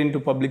to get into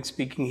public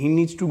speaking. He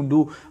needs to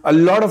do a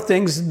lot of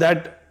things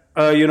that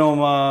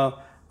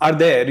are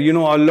there.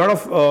 A lot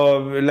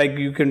of like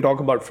you can talk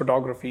about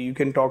photography, you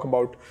can talk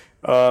about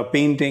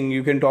painting,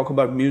 you can talk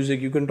about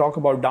music, you can talk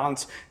about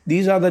dance.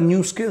 These are the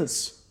new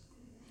skills.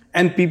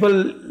 And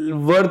people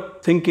were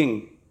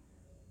thinking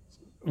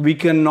we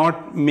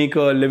cannot make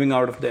a living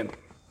out of them.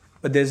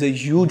 But there's a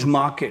huge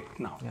market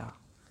now. Yeah.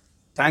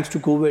 Thanks to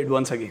COVID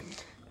once again.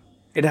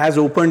 It has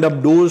opened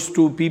up doors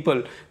to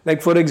people.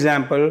 Like for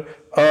example,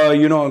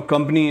 a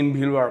company in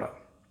Bhilwara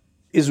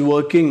is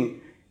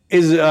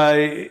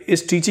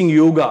teaching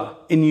yoga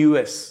in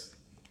US.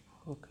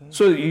 Okay.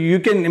 So you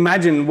can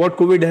imagine what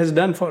COVID has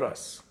done for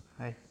us.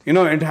 Right.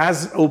 It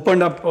has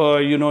opened up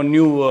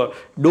new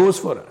doors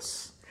for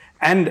us.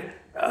 And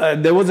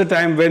there was a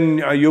time when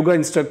yoga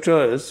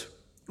instructors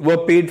were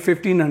paid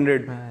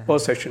 1,500 per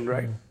session,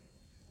 right?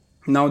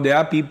 Now there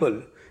are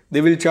people,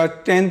 they will charge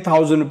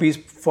 10,000 rupees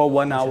for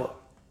 1 hour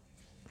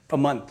a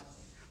month.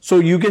 So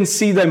you can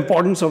see the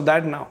importance of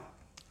that now.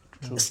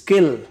 True.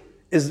 Skill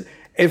is,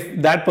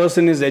 if that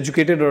person is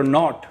educated or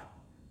not,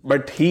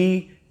 but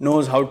he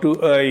knows how to,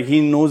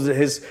 he knows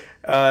his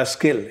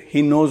skill,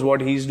 he knows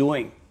what he's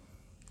doing.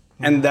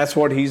 And that's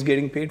what he's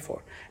getting paid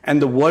for.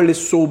 And the world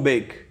is so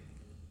big.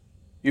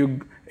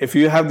 If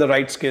you have the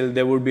right skill,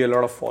 there would be a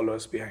lot of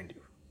followers behind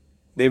you.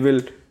 They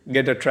will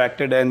get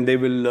attracted and they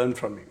will learn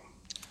from you.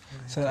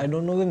 Sir I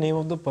don't know the name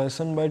of the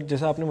person but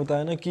जैसा आपने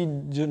बताया ना कि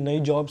जो नई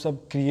jobs अब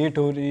create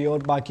हो रही है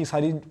और बाकी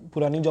सारी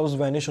पुरानी जॉब्स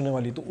वैनिश होने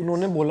वाली, तो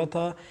उन्होंने बोला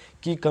था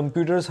कि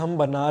कंप्यूटर्स हम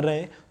बना रहे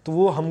हैं तो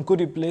वो हमको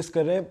रिप्लेस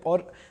कर रहे हैं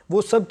और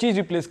वो सब चीज़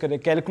रिप्लेस कर रहे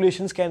हैं.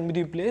 कैलकुलेशंस कैन बी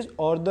रिप्लेस्ड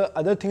और the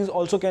other things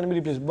also can be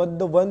replaced, but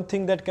the one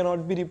thing that can not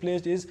be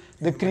replaced is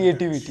the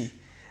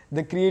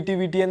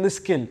creativity and the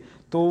skill.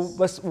 तो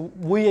बस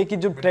वही है कि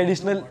जो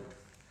traditional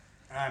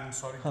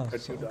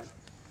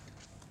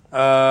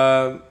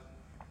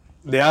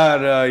there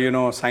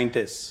are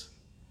scientists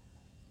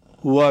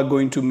who are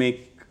going to make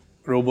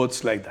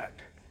robots like that.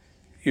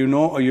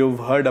 You've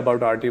heard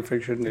about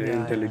artificial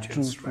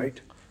intelligence,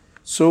 right?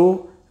 So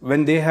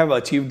when they have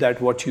achieved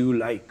that, what you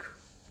like,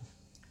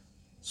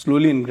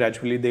 slowly and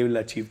gradually they will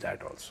achieve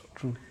that also.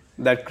 True.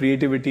 That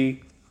creativity,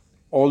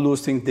 all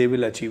those things, they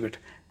will achieve it.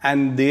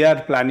 And they are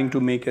planning to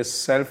make a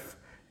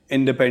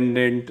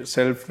self-independent,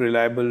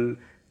 self-reliable,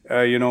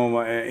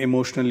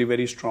 emotionally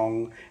very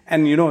strong.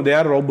 And they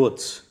are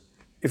robots.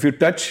 If you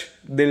touch,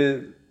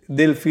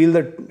 they'll feel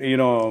the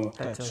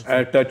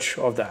touch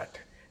of that,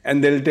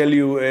 and they'll tell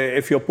you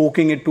if you're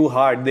poking it too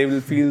hard, they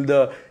will feel the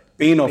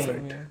pain of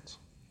it.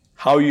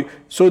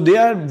 So they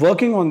are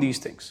working on these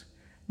things.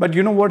 But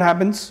what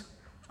happens?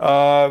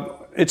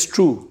 It's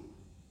true.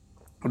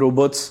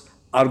 Robots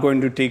are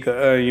going to take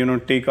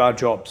our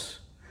jobs.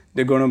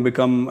 They're going to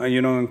become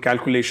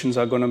calculations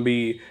are going to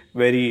be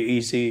very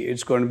easy.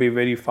 It's going to be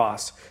very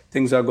fast.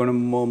 Things are going to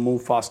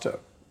move faster.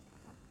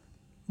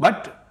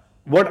 But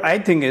what I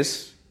think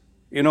is,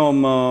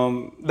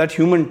 that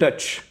human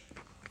touch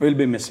will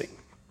be missing.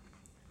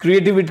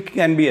 Creativity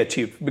can be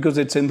achieved because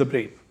it's in the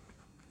brain.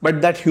 But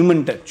that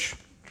human touch,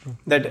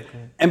 that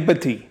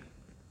empathy,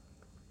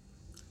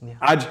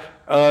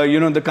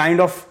 the kind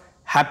of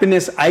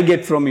happiness I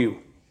get from you,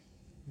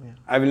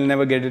 I will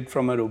never get it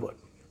from a robot.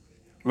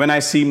 When I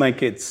see my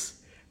kids,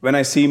 when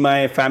I see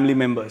my family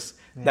members,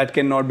 that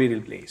cannot be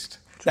replaced.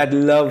 That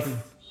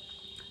love.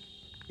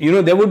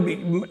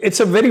 It's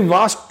a very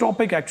vast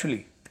topic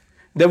actually.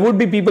 There would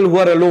be people who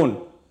are alone,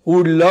 who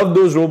would love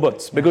those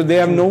robots because they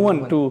have no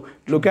one to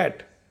look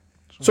at.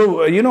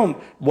 So,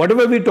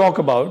 whatever we talk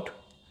about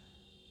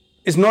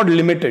is not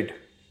limited.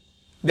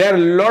 There are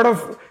a lot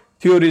of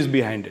theories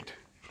behind it.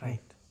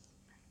 Right.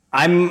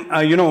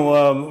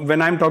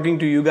 When I'm talking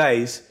to you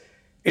guys,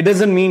 it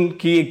doesn't mean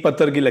कि एक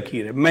पत्थर की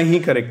लकीर है, मैं ही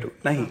correct हूँ.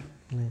 नहीं.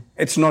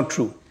 It's not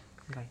true.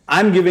 Right.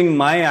 I'm giving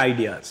my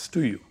ideas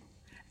to you.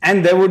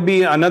 And there would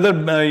be another,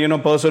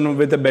 person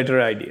with a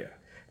better idea.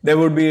 There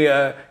would be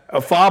a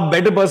far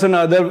better person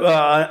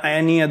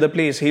any other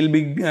place. He'll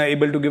be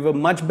able to give a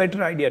much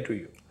better idea to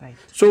you. Right.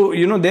 So,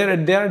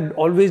 there are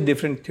always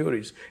different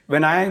theories.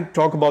 When I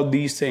talk about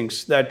these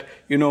things, that,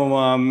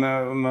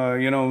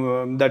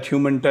 that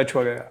human touch.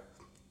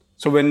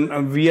 So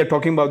when we are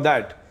talking about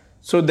that,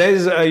 so there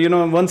is,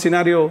 one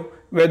scenario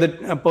where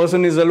the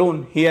person is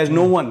alone. He has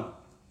no one.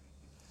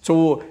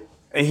 So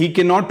he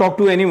cannot talk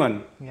to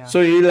anyone. Yeah.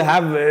 So he'll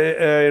have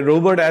a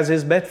robot as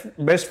his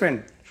best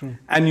friend. True.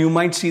 And you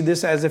might see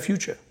this as a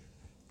future.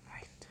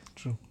 Right.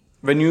 True.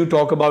 When you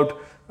talk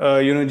about,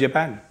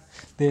 Japan.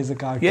 There's a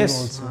cartoon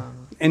also.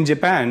 In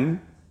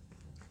Japan,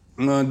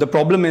 the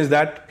problem is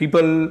that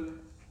people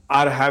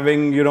are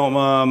having,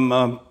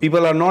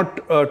 people are not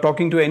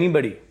talking to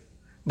anybody.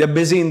 They're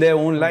busy in their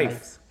own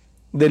life.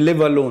 They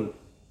live alone.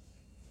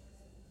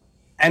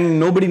 And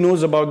nobody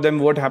knows about them,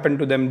 what happened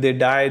to them. They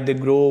die, they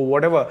grow,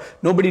 whatever.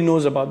 Nobody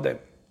knows about them.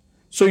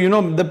 So,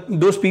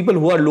 those people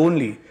who are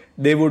lonely,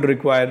 they would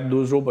require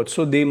those robots.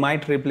 So they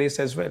might replace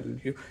as well.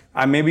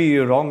 I may be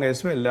wrong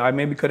as well. I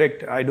may be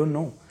correct. I don't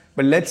know.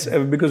 But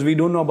because we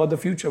don't know about the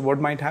future, what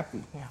might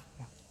happen. Yeah.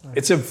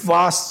 It's a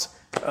vast,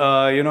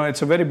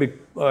 it's a very big,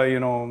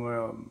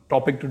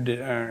 topic to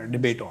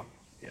debate on.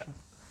 Yeah.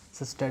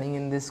 So studying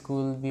in this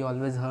school, we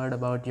always heard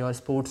about your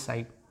sports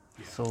side.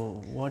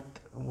 So what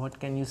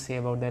can you say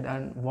about that,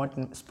 and what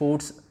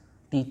sports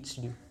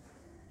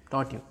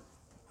taught you?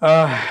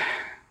 I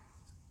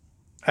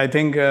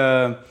think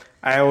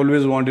I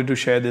always wanted to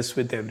share this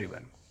with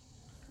everyone.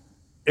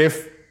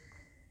 If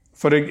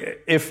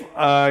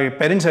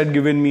parents had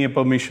given me a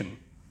permission,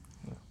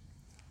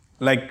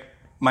 like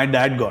my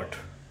dad got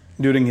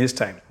during his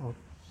time,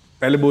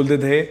 पहले बोलते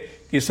थे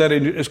कि sir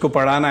इसको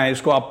पढ़ाना है,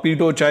 इसको आप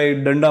पीटो चाहे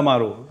डंडा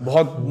मारो,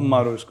 बहुत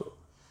मारो इसको,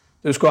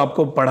 तो इसको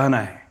आपको पढ़ाना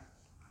है.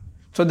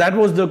 So that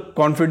was the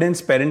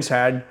confidence parents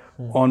had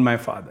on my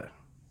father.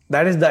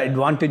 That is the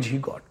advantage he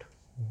got.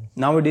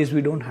 Nowadays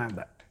we don't have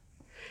that.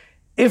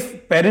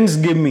 If parents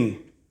give me,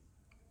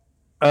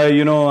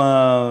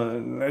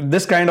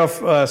 this kind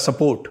of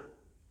support,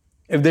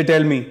 if they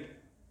tell me,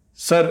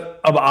 sir,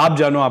 अब आप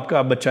जानो,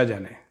 आपका बच्चा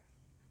जाने,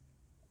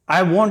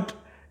 I want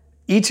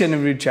each and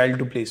every child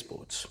to play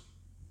sports.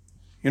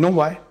 You know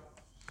why?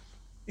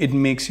 It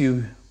makes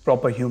you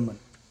proper human.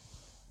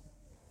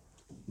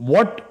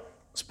 What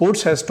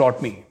sports has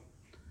taught me,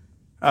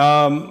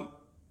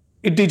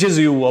 it teaches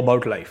you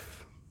about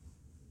life.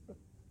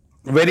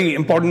 Very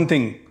important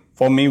thing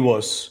for me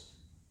was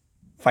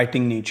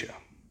fighting nature.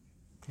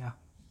 Yeah.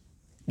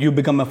 You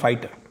become a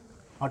fighter.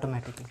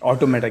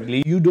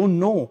 Automatically. You don't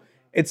know.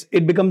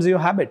 It becomes your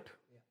habit.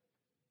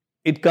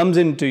 It comes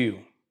into you.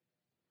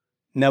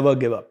 Never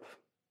give up.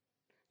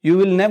 You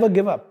will never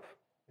give up.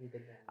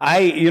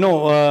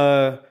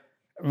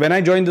 When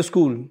I joined the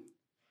school,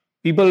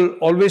 people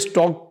always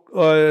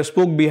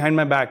spoke behind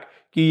my back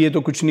कि ये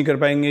तो कुछ नहीं कर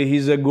पाएंगे.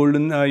 He's a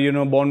golden,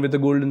 born with a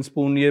golden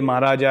spoon. ये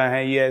महाराजा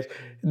है. Yes.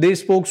 They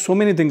spoke so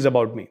many things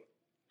about me.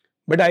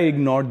 But I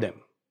ignored them.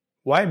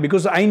 Why?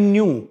 Because I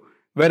knew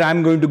where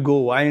I'm going to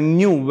go. I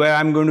knew where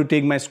I'm going to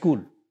take my school.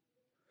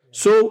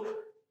 So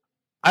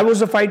I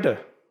was a fighter.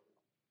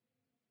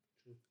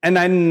 And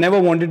I never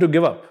wanted to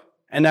give up.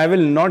 And I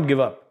will not give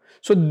up.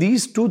 So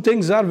these two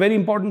things are very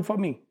important for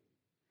me.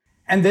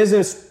 And there's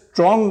a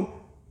strong,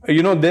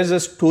 there's a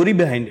story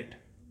behind it.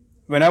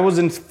 When I was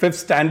in 5th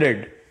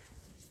standard,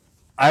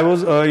 I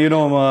was,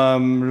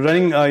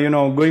 running,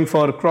 going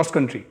for cross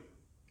country.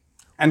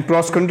 And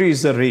cross country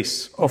is a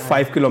race of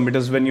 5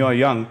 kilometers when you are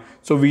young.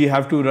 So we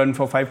have to run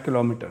for 5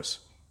 kilometers.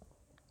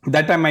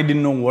 That time I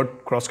didn't know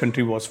what cross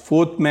country was.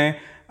 4th में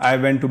I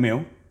went to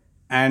Mayo.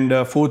 And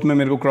 4th में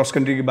मेरे को cross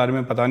country के बारे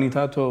में पता नहीं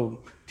था.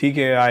 तो ठीक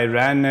है, I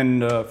ran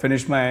and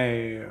finished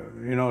my,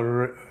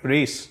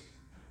 race.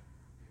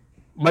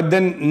 But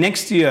then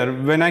next year,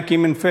 when I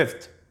came in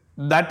 5th,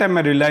 that time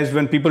I realized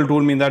when people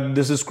told me that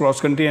this is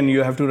cross country and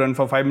you have to run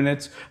for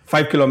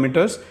 5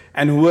 kilometers,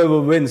 and whoever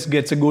wins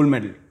gets a gold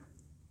medal.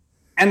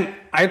 And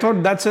I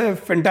thought that's a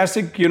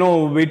fantastic,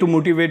 way to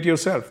motivate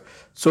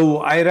yourself. So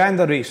I ran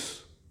the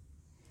race.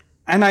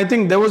 And I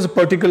think there was a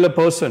particular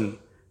person,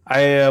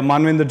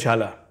 Manvinder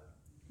Jhala,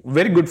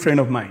 very good friend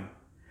of mine.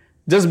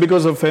 Just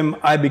because of him,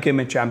 I became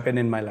a champion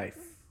in my life.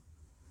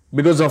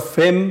 Because of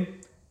him,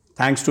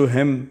 thanks to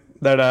him,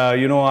 that,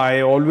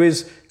 I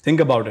always think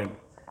about him.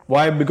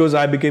 Why? Because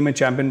I became a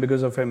champion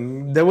because of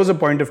him. There was a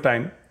point of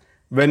time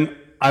when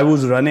I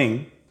was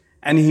running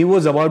and he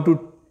was about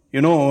to,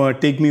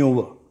 take me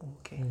over.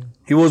 Okay.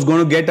 He was going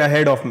to get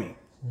ahead of me.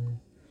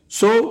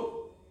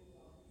 So,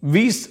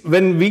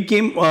 when we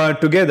came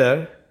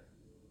together,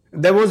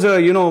 there was a,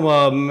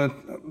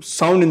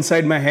 sound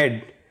inside my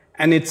head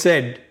and it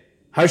said,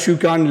 Harsh, you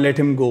can't let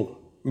him go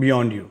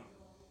beyond you.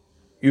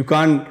 You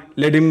can't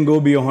let him go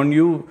beyond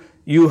you.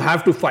 You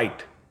have to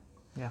fight.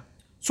 Yeah.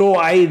 So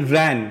I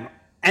ran.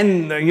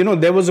 And,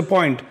 there was a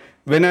point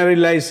when I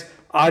realized,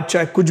 aaj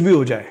chahe kuch bhi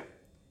ho jaye.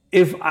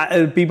 If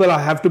people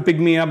have to pick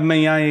me up, मैं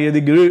यहाँ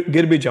यदि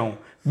गिर भी जाऊँ,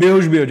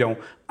 बेहोश भी हो जाऊँ,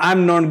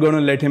 I'm not going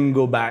to let him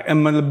go back,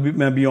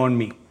 beyond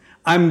me.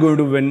 I'm going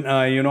to win,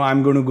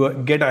 I'm going to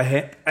get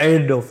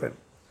ahead of him.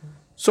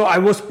 So I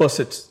was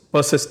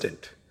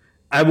persistent.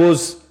 I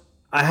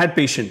had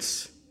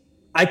patience.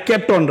 I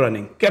kept on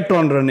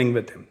running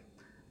with him.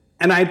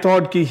 And I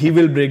thought he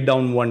will break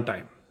down one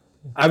time.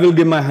 I will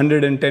give my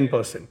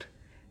 110%.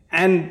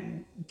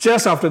 And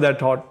just after that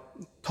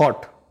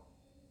thought,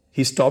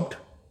 he stopped.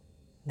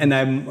 And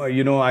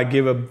I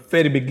gave a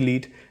very big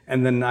lead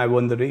and then I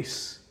won the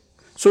race.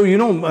 So,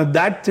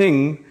 that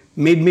thing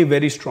made me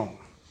very strong.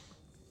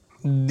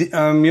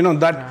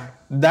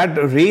 That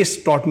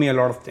race taught me a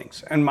lot of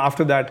things. And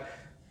after that,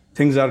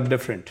 things are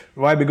different.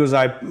 Why? Because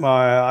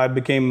I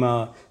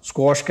became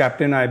squash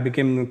captain, I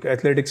became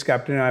athletics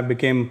captain, I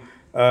became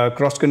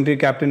cross country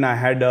captain. I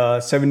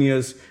had 7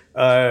 years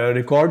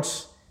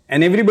records,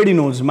 and everybody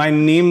knows my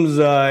names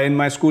in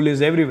my school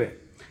is everywhere.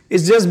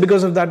 It's just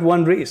because of that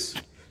one race.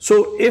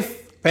 So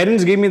if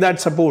parents gave me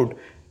that support,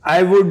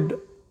 I would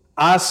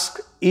ask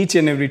each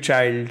and every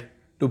child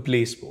to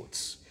play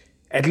sports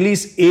at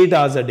least 8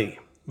 hours a day,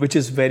 which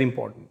is very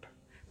important,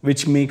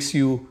 which makes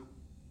you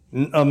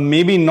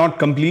maybe not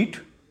complete,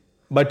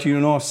 but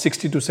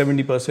 60 to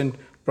 70%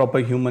 proper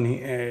human,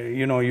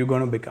 you're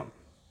going to become.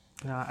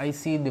 Yeah, I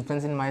see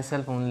difference in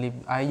myself only.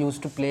 I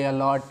used to play a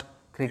lot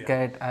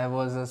cricket. I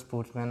was a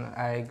sportsman.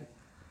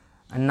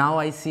 And now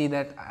I see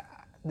that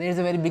there is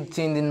a very big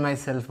change in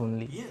myself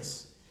only.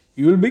 Yes.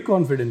 You will be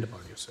confident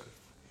about yourself.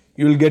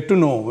 You will get to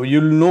know.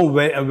 You'll know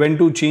when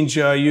to change.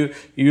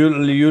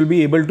 You'll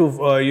be able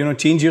to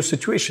change your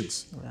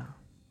situations. Yeah.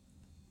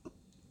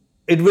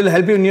 It will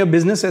help you in your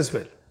business as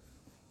well.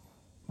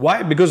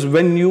 Why? Because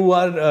when you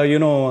are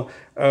in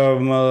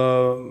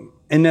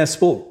a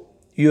sport,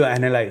 you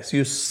analyze,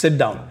 you sit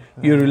down,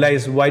 you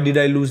realize, why did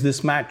I lose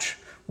this match?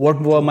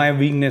 What were my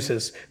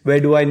weaknesses? Where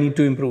do I need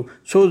to improve?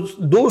 So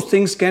those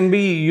things can be,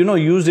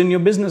 used in your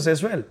business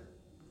as well,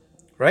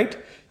 right?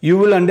 You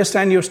will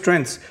understand your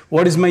strengths.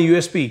 What is my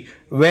USP?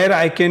 Where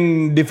I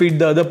can defeat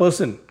the other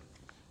person.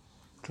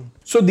 True.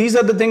 So these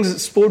are the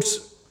things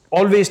sports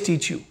always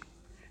teach you.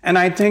 And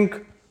I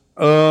think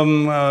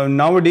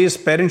nowadays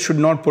parents should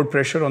not put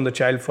pressure on the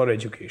child for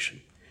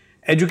education.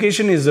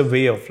 Education is a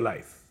way of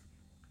life,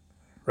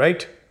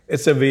 right?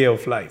 It's a way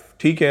of life.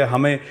 ठीक है,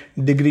 हमें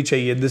degree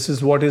चाहिए. This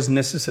is what is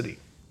necessary.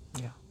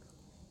 Yeah.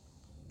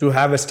 To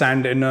have a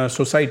stand in a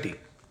society,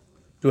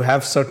 to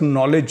have certain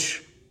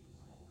knowledge.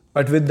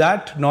 But with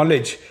that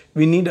knowledge,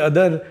 we need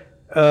other,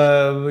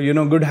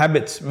 good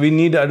habits. We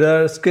need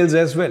other skills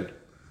as well.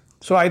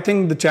 So I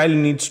think the child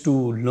needs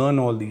to learn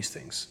all these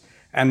things,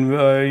 and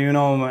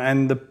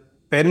and the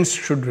parents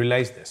should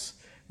realize this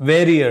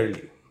very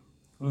early.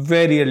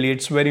 Very early.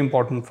 It's very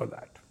important for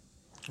that.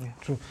 Yeah,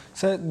 true.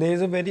 Sir, there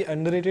is a very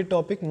underrated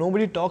topic.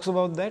 Nobody talks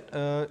about that.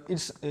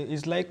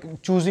 It's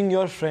like choosing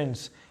your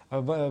friends.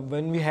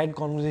 When we had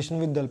conversation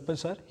with Dalpat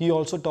sir, he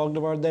also talked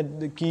about that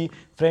कि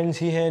friends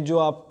ही हैं जो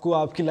आपको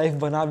आपकी life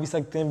बना भी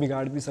सकते हैं,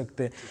 बिगाड़ भी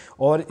सकते हैं.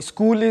 और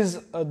school is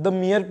the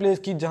mere place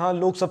कि जहाँ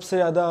लोग सबसे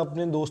ज़्यादा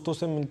अपने दोस्तों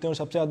से मिलते हैं और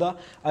सबसे ज़्यादा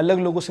अलग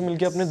लोगों से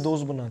मिलके अपने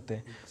दोस्त बनाते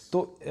हैं.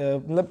 तो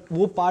मतलब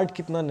वो part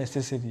कितना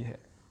necessary है?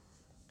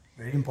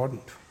 Very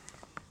important.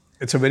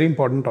 It's a very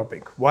important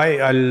topic. Why?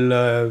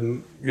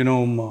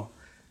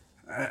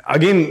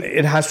 Again,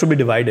 it has to be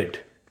divided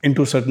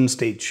into certain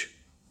stage.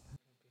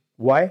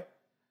 Why?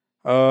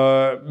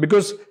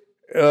 Because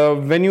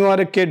when you are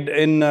a kid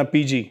in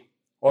PG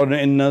or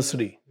in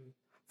nursery,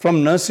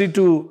 from nursery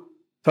to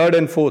 3rd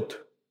and 4th,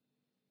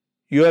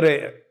 you are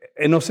an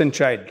innocent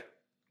child.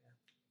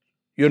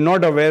 You're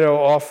not aware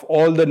of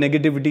all the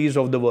negativities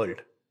of the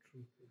world.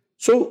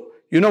 So,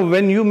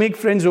 when you make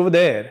friends over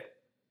there,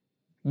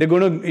 they're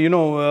going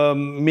to,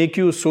 make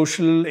you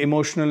social,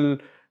 emotional,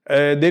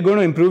 they're going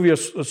to improve your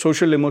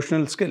social,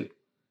 emotional skill.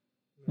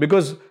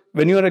 Because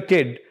when you're a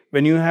kid,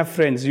 when you have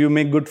friends, you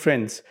make good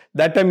friends.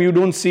 That time you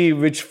don't see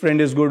which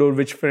friend is good or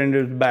which friend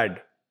is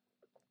bad.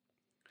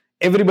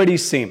 Everybody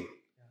is same.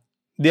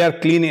 They are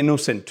clean,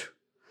 innocent.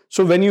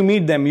 So when you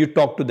meet them, you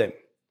talk to them.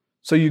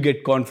 So you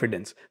get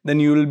confidence.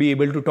 Then you will be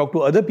able to talk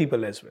to other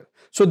people as well.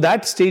 So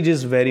that stage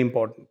is very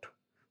important.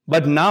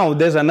 But now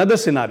there's another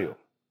scenario.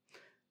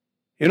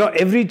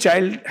 Every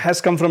child has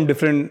come from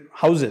different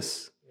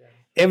houses.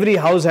 Every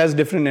house has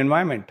different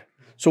environment.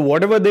 So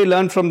whatever they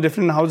learn from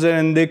different houses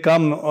and they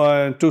come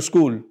to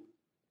school,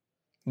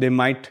 they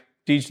might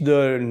teach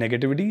the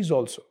negativities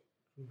also.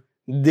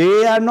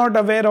 They are not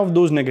aware of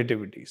those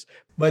negativities.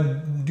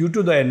 But due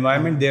to the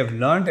environment, they have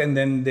learned and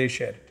then they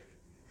share it.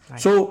 Right.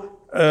 So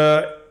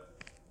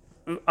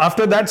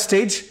after that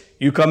stage,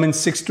 you come in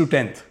 6th to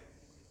 10th.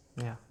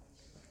 Yeah.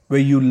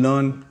 Where you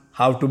learn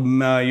how to,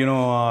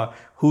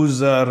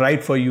 who's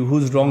right for you,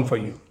 who's wrong for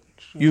you.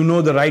 You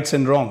know the rights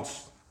and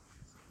wrongs.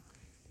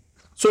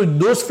 So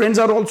those friends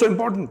are also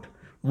important.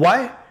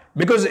 Why?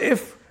 Because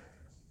if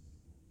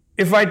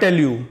I tell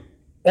you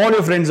all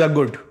your friends are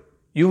good,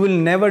 you will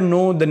never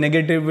know the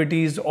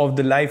negativities of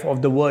the life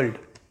of the world,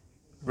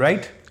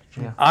 right?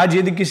 Yeah. आज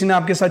यदि किसी ने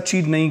आपके साथ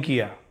cheat नहीं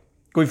किया,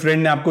 कोई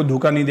friend ने आपको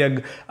धोखा नहीं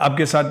दिया,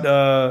 आपके साथ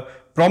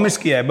प्रॉमिस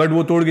किया है, बट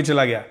वो तोड़ के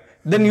चला गया,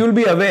 then you'll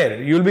be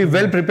aware, you'll be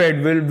well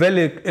prepared, well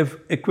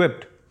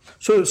equipped.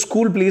 So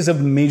school plays a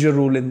major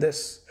role in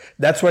this.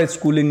 That's why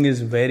schooling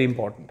is very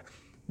important.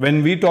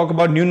 When we talk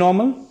about new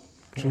normal,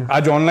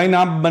 आज online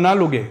आप बना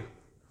लोगे,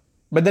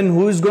 but then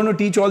who is going to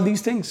teach all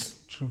these things?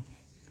 True.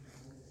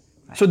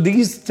 So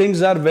these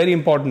things are very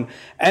important,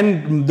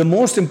 and the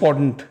most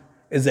important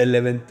is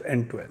 11th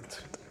and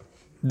 12th.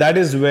 That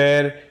is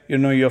where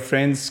your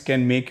friends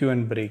can make you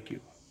and break you.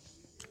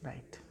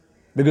 Right.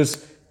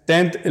 Because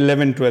 10th,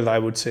 11th, 12th, I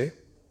would say,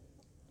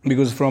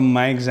 because from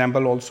my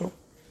example also,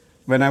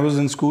 when I was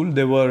in school,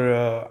 there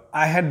were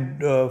I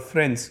had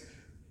friends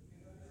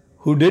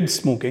who did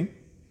smoking,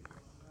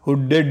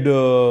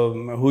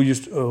 who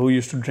used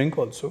to drink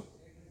also,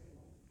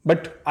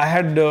 but I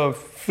had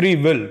free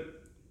will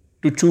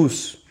to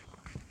choose,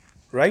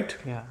 right?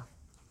 Yeah.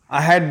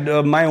 I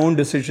had my own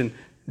decision.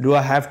 Do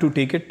I have to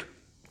take it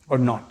or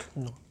not?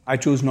 No. I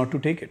chose not to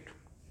take it.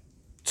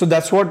 So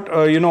that's what,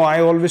 I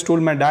always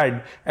told my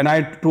dad, and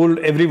I told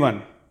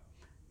everyone,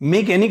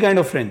 make any kind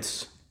of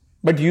friends,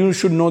 but you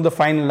should know the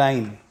fine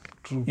line.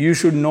 True. You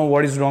should know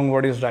what is wrong,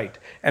 what is right,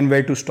 and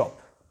where to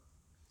stop.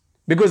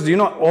 Because,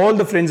 all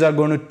the friends are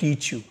going to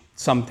teach you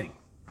something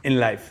in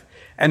life,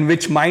 and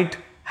which might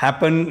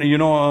happen,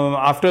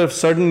 after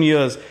certain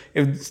years.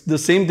 If the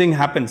same thing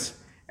happens,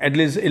 at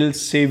least it'll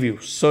save you,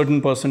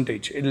 certain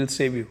percentage, it'll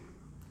save you.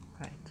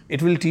 Right.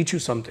 It will teach you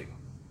something.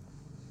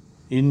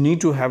 You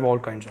need to have all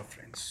kinds of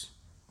friends.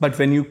 But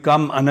when you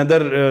come,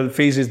 another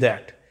phase is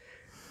that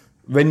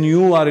when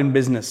you are in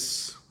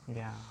business,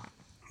 Yeah.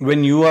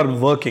 when you are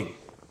working,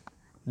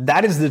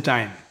 that is the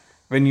time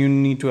when you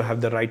need to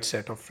have the right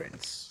set of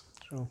friends.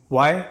 True.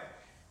 Why?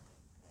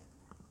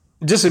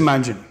 Just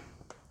imagine,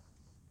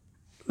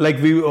 like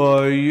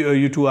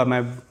you two are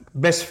my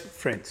best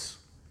friends.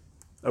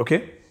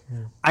 Okay?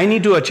 Yeah. I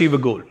need to achieve a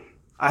goal.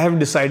 I have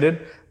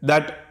decided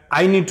that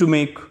I need to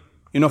make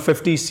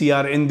 50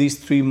 CR in these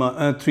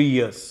 3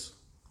 years.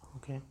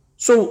 Okay.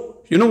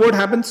 So, what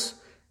happens?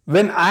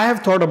 When I have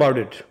thought about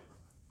it,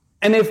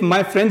 and if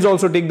my friends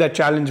also take that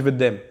challenge with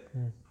them,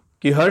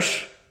 ki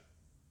Harsh,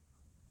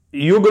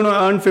 you're going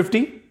to earn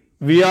 50,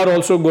 we are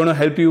also going to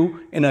help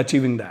you in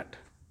achieving that.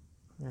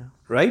 Yeah.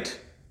 Right?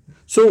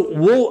 So,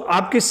 वो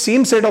आपके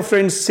same set of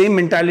friends, same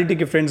mentality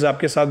के friends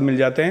आपके साथ मिल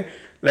जाते हैं.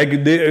 Like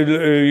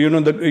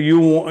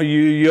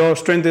your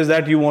strength is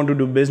that you want to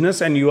do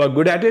business and you are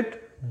good at it.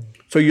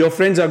 So your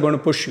friends are going to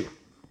push you.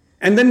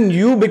 And then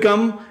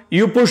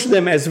you push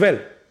them as well.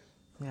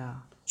 Yeah.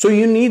 So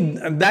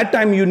that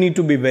time you need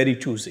to be very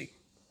choosy.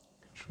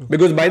 True.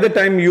 Because by the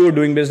time you are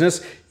doing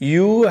business,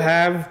 you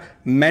have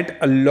met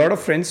a lot of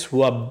friends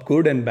who are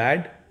good and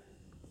bad,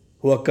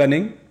 who are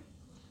cunning,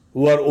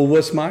 who are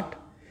over smart.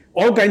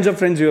 All kinds of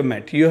friends you have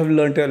met. You have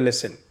learned a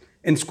lesson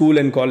in school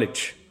and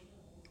college.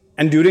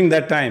 And during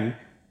that time,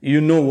 you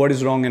know what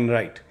is wrong and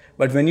right.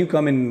 But when you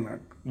come in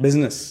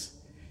business,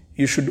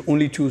 you should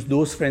only choose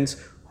those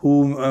friends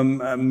who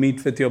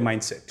meet with your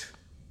mindset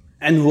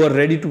and who are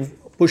ready to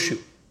push you.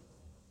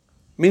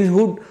 Means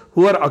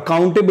who are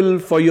accountable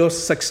for your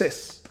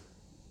success.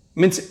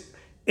 Means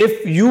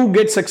if you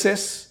get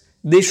success,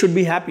 they should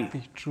be happy.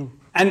 True.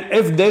 And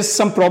if there's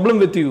some problem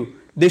with you,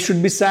 they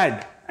should be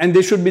sad and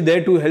they should be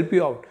there to help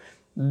you out.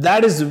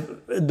 That is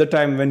the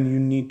time when you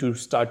need to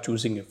start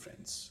choosing your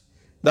friends.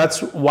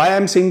 That's why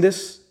I'm saying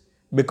this,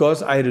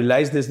 because I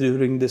realized this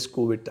during this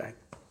COVID time.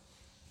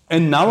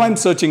 And now I'm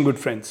searching good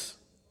friends.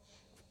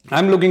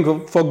 I'm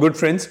looking for good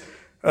friends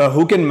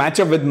who can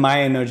match up with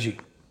my energy.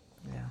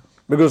 Yeah.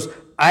 Because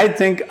I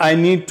think I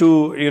need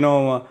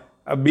to,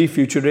 be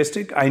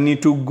futuristic. I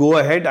need to go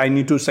ahead. I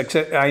need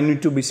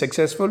to be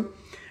successful.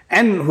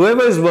 And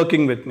whoever is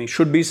working with me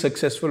should be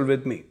successful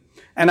with me.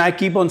 And I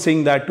keep on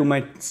saying that to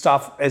my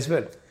staff as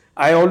well.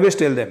 I always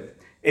tell them,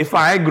 if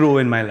I grow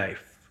in my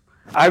life,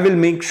 I will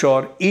make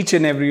sure each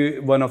and every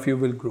one of you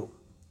will grow.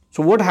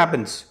 So what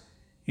happens?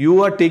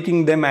 You are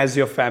taking them as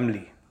your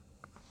family.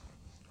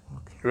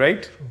 Okay.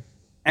 Right?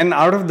 And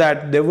out of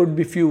that, there would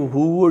be few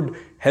who would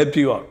help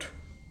you out.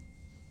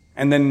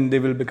 And then they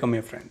will become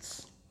your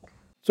friends.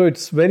 So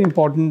it's very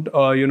important,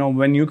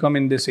 when you come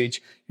in this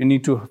age, you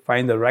need to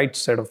find the right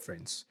set of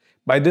friends.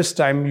 By this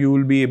time, you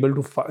will be able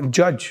to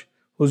judge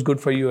who's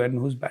good for you and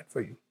who's bad for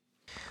you.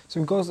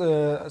 So because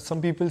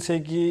some people say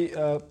कि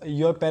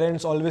your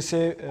parents always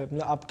say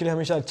आपके लिए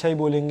हमेशा अच्छा ही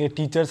बोलेंगे,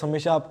 teachers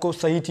हमेशा आपको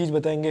सही चीज़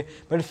बताएंगे,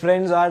 but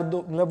friends are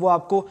मतलब वो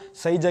आपको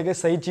सही जगह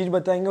सही चीज़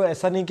बताएंगे और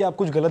ऐसा नहीं कि आप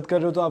कुछ गलत कर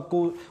रहे हो तो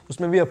आपको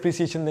उसमें भी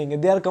appreciation देंगे.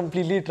 They are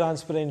completely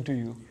transparent to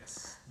you.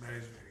 Yes, that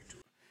is very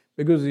true.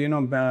 Because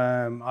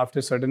after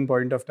a certain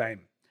point of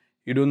time,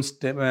 you don't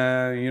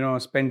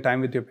spend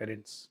time with your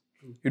parents.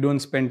 You don't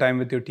spend time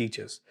with your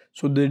teachers,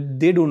 so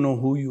they don't know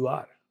who you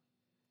are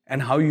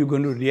and how you're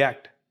going to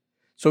react.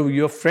 So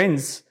your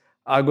friends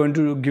are going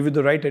to give you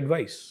the right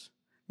advice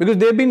because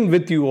they've been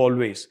with you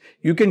always.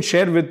 You can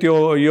share with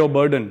your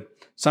burden.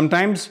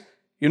 Sometimes,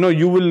 you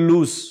will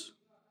lose.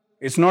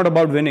 It's not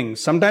about winning.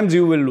 Sometimes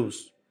you will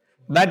lose.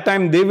 That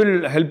time they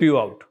will help you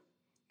out.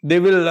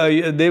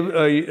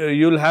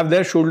 You'll have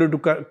their shoulder to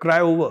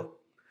cry over.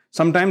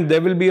 Sometimes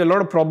there will be a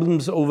lot of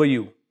problems over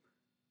you.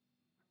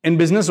 In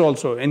business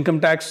also, income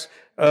tax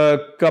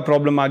ka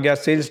problem aa gaya,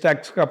 sales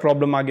tax ka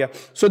problem aa gaya.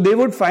 So they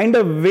would find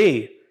a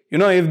way.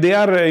 If they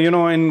are,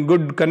 in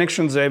good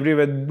connections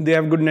everywhere, they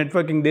have good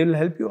networking, they'll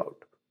help you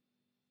out.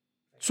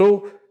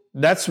 So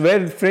that's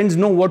where friends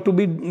know what to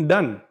be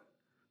done.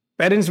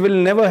 Parents will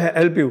never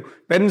help you.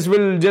 Parents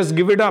will just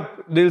give it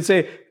up. They'll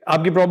say,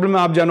 aapki problem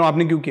hai, aap jano,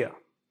 aapne kyun kiya?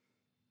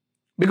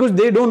 Because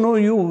they don't know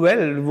you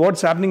well,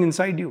 what's happening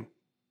inside you.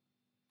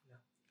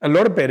 A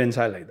lot of parents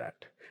are like that.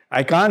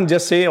 I can't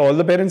just say all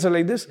the parents are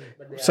like this.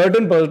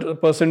 Certain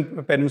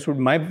parents would,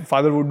 my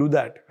father would do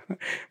that.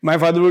 My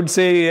father would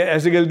say,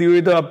 ऐसी गलती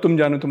हुई तो अब तुम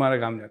जानो तुम्हारा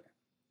काम जाता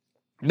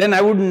है. Then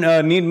I would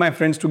need my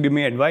friends to give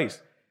me advice.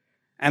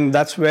 And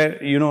that's where,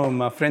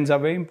 my friends are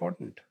very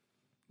important.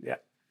 Yeah.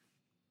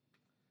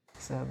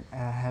 So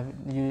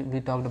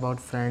we talked about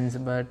friends,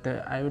 but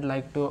I would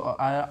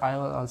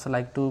also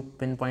like to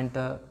pinpoint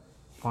a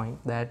point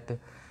that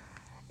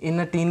in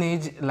a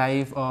teenage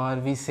life, or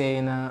we say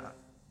in a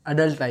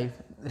adult life,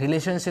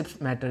 relationships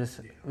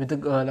matters with a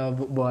girl or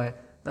boy.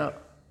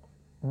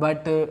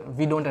 But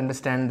we don't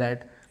understand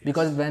that,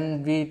 because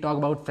when we talk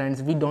about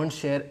friends, we don't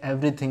share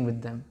everything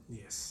with them.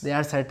 Yes. There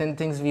are certain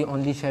things we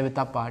only share with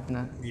our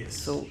partner. Yes.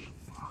 So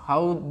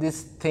how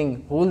this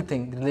whole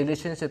thing,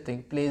 relationship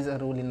thing, plays a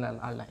role in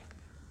our life?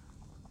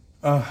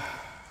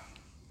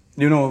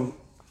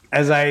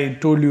 As I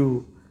told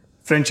you,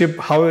 friendship,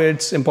 how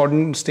it's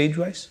important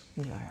stage-wise.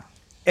 Yeah.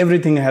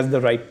 Everything has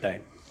the right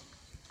time.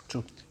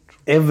 True.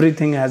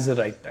 Everything has the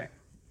right time.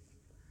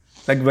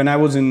 Like when I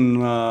was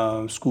in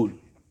school,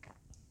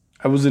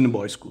 I was in a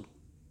boys' school.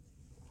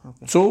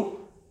 Okay. So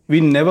we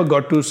never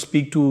got to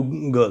speak to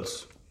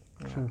girls.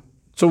 Yeah.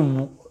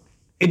 So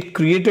it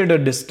created a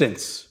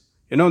distance.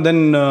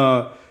 Then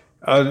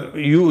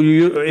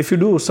if you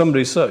do some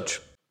research,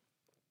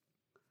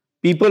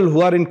 people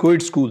who are in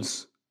co-ed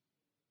schools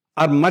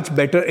are much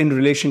better in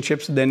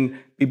relationships than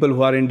people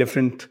who are in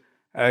different,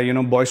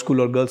 boys' school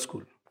or girls'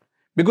 school,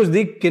 because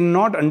they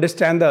cannot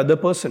understand the other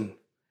person.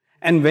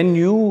 And when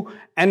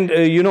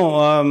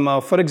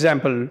for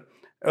example,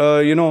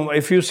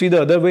 if you see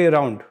the other way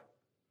around,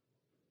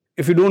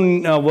 if you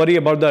don't worry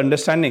about the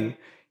understanding,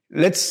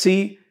 let's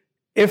see,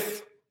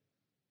 if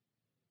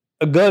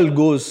a girl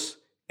goes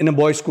in a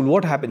boys' school,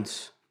 what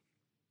happens?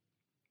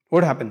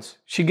 What happens?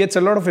 She gets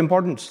a lot of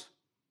importance.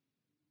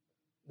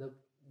 The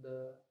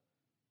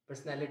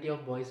personality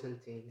of boys will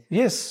change.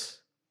 Yes.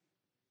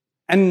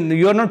 And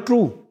you are not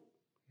true.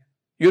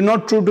 You're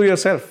not true to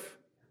yourself.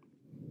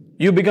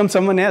 You become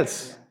someone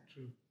else. Yeah,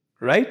 true.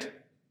 Right?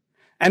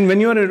 And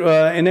when you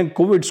are in a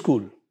co-ed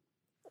school,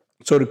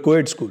 so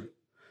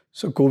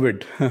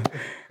COVID,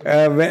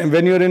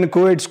 when you're in a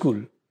co-ed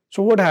school,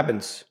 so what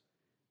happens?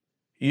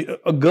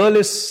 A girl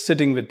is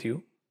sitting with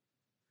you.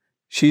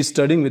 She's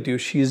studying with you.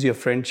 She is your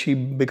friend. She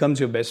becomes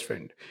your best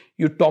friend.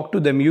 You talk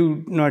to them.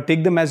 You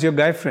take them as your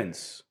guy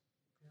friends.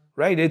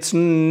 Right? It's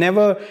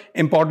never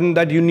important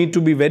that you need to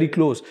be very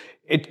close.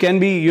 It can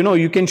be,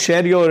 you can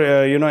share your,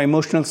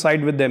 emotional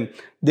side with them.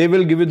 They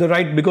will give you the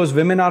right, because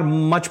women are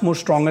much more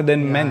stronger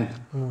than men.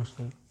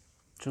 Emotional.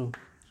 True.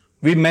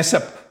 We mess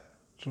up.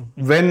 True.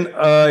 When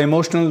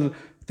emotional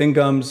thing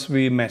comes,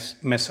 we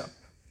mess up.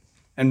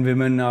 And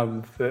women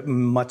are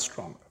much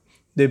stronger.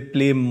 They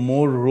play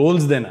more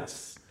roles than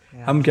us.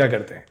 हम क्या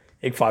करते हैं?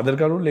 एक father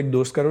का role, एक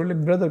दोस्त का role,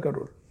 एक ब्रदर का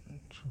रोल,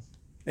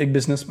 एक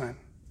बिजनेसमैन.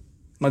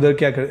 मदर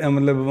क्या करती है,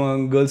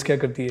 मतलब गर्ल्स क्या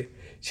करती है?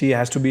 She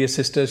has to be a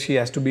sister, she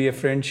has to be a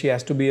friend, she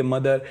has to be a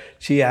mother,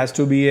 she has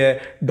to be a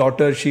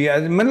daughter, she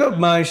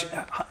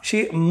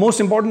most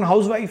important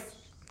housewife.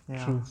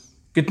 Yeah. True.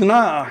 कितना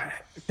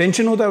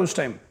tension होता है उस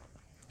time.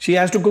 She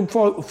has to cook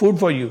food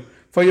for you,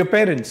 for your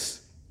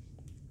parents.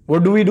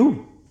 What do we do?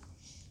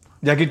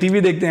 जाके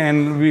TV देखते हैं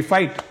and we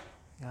fight.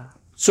 Yeah.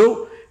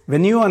 So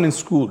when you are in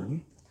school,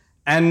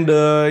 and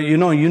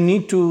you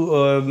need to,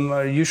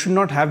 you should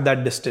not have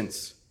that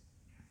distance.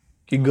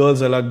 कि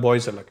girls alag,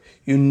 boys alag.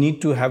 You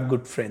need to have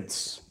good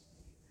friends,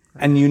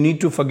 and you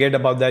need to forget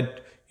about that,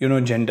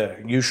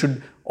 gender. You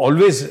should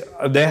always.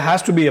 There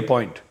has to be a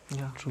point.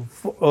 Yeah. True.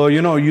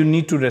 You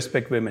need to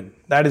respect women.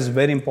 That is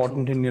very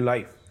important in your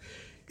life.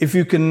 If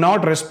you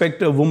cannot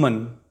respect a woman,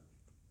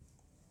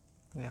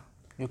 Yeah.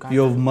 You can't.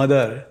 your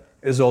mother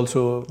is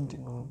also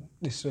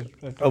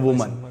Disrespect a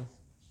woman.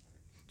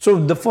 So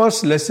the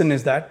first lesson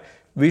is that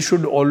we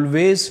should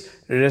always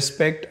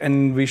respect,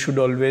 and we should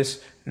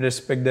always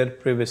respect their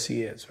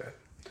privacy as well.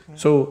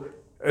 So,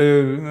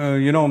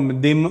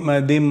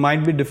 they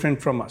might be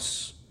different from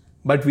us,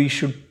 but we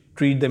should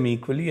treat them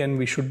equally, and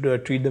we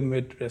should treat them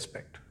with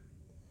respect.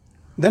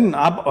 Then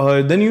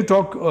you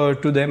talk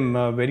to them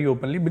very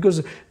openly,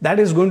 because that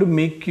is going to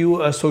make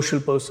you a social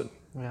person.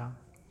 Yeah.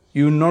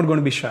 You're not going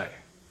to be shy.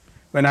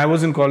 When I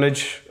was in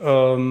college,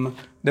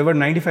 there were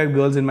 95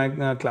 girls in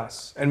my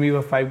class, and we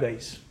were 5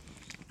 guys.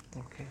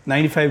 Okay.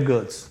 95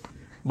 girls.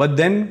 But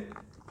then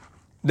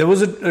there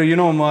was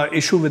a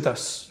issue with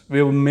us.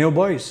 We were male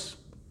boys,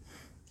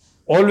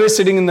 always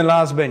sitting in the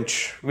last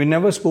bench. We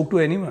never spoke to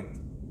anyone.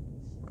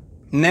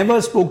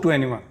 Never spoke to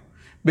anyone,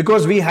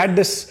 because we had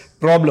this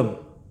problem.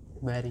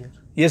 Barrier.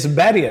 Yes,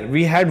 barrier.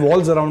 We had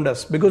walls around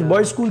us, because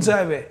boys' schools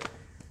are away.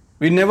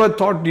 We never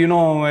thought,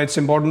 it's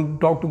important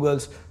to talk to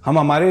girls. हम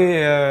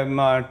हमारे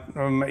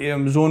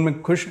zone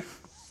में खुश हैं.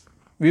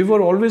 We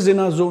were always in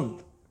our zone.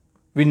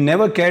 We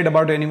never cared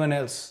about anyone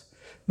else.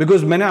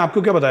 Because मैंने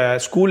आपको क्या बताया,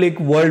 school एक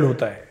world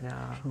होता है.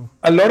 Yeah.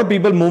 A lot of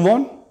people move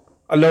on,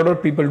 a lot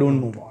of people don't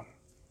move on.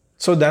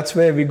 So that's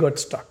where we got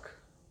stuck.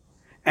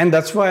 And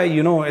that's why,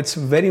 it's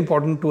very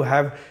important to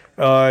have,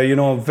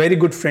 very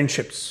good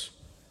friendships.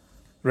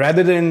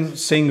 Rather than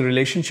saying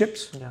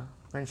relationships, Yeah.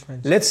 Friendship.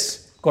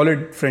 let's call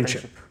it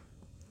friendship.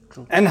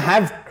 True. And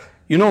have,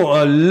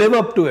 live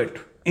up to it.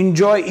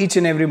 Enjoy each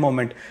and every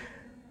moment.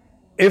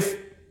 If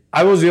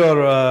I was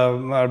your,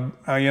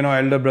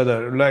 elder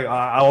brother. Like,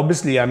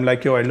 obviously, I'm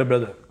like your elder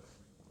brother.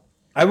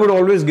 I would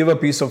always give a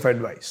piece of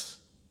advice.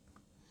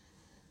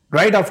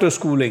 Right after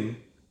schooling,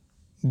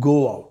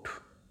 go out,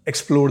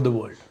 explore the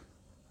world.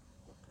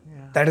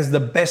 That is the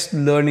best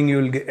learning you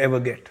will ever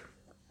get.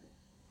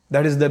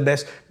 That is the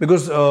best.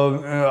 Because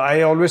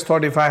I always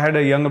thought if I had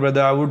a younger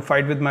brother, I would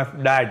fight with my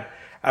dad.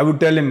 I would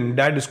tell him,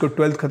 Dad, isko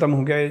 12th khatam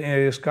ho gaya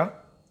hai iska.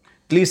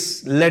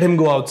 Please let him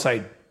go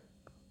outside.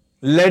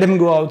 Let him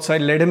go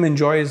outside. Let him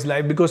enjoy his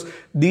life. Because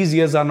these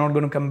years are not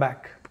going to come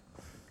back.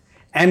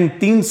 And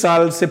 3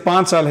 साल से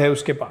 5 साल है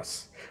उसके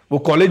पास. वो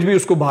college भी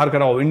उसको बाहर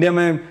कराओ. इंडिया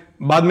में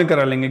बाद में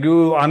करा लेंगे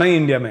क्योंकि आना ही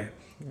इंडिया में.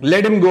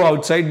 Let him go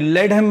outside.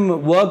 Let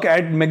him work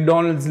at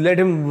McDonald's. Let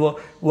him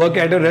work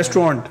at a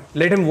restaurant.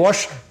 Let him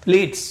wash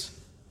plates.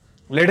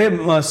 Let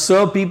him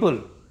serve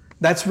people.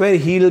 That's where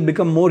he'll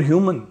become more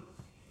human.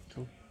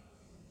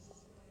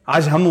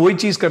 आज हम वही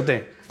चीज करते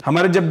हैं.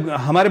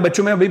 हमारे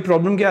बच्चों में अभी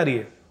प्रॉब्लम क्या आ रही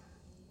है?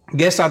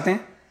 गेस्ट आते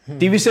हैं,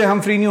 टीवी से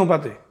हम फ्री नहीं हो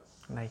पाते.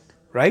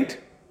 Right?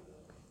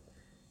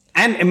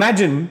 And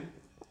imagine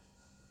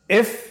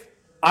if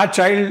our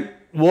child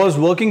was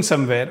working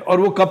somewhere और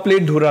वो कप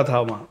प्लेट धो रहा था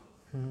वहां,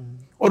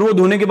 और वो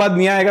धोने के बाद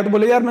नहीं आएगा तो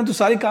बोले यार मैं तो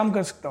सारी काम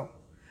कर सकता हूं.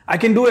 I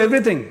can do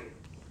everything.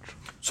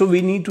 So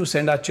we need to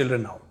send our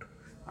children out.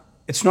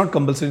 It's not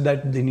compulsory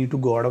that they need to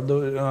go out of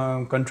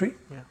the country.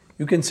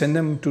 You can send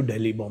them to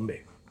Delhi,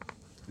 Bombay.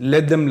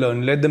 Let them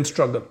learn. Let them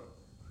struggle.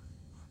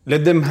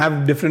 Let them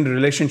have different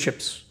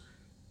relationships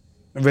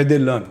where they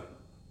learn.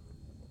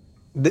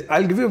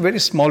 I'll give you a very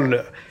small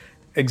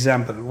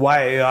example.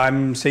 Why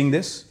I'm saying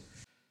this?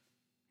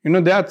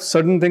 There are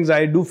certain things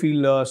I do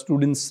feel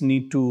students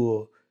need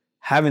to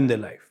have in their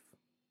life.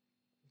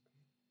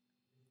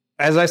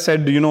 As I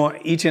said,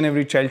 each and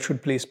every child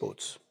should play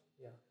sports.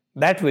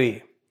 That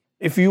way,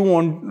 if you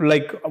want,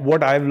 like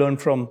what I've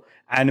learned from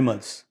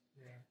animals,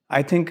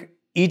 I think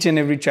each and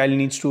every child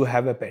needs to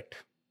have a pet.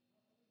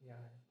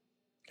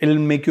 It'll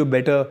make you a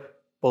better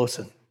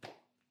person.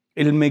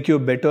 It'll make you a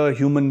better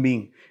human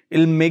being.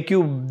 It'll make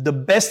you the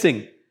best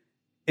thing.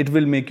 It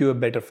will make you a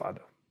better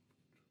father.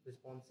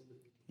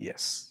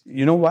 Yes.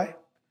 You know why?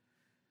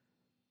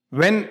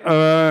 When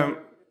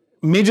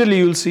majorly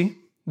you'll see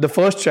the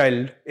first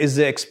child is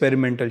the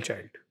experimental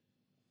child.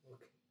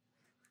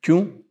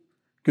 क्यों?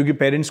 क्योंकि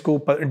parents को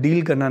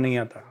deal करना नहीं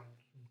आता.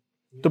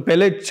 तो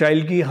पहले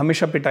child की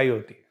हमेशा पिटाई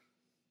होती है,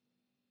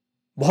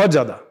 बहुत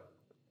ज्यादा.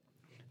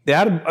 There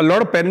are a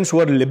lot of parents who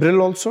are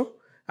liberal also.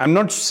 I'm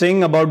not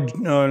saying about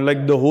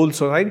like the whole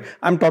society.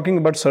 I'm talking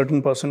about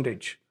certain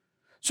percentage.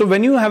 So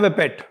when you have a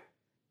pet,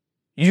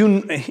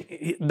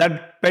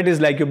 that pet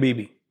is like your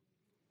baby.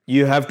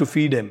 You have to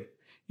feed him.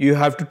 You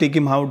have to take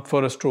him out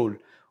for a stroll.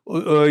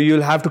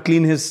 You'll have to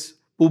clean his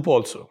poop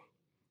also.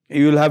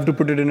 You'll have to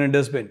put it in a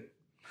dustbin.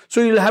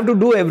 So you'll have to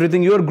do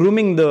everything. You're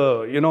grooming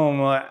the,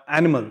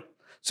 animal.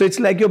 So it's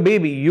like your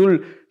baby.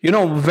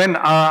 When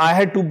I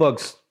had 2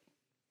 bugs.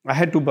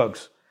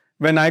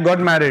 When I got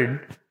married,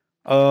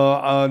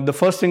 the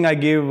first thing I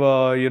gave,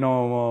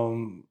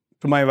 to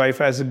my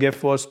wife as a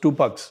gift was 2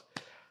 pugs.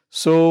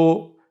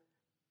 So,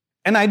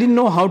 and I didn't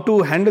know how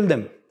to handle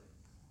them.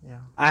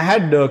 I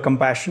had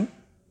compassion.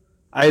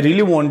 I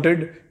really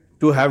wanted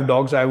to have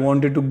dogs. I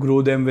wanted to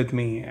grow them with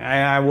me.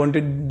 I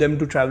wanted them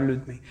to travel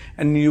with me.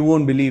 And you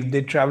won't believe,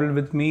 they traveled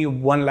with me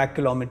 1 lakh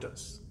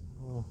kilometers.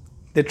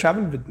 They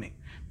traveled with me.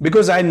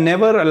 Because I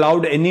never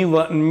allowed I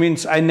never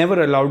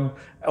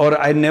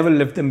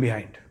left them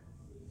behind.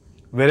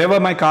 Wherever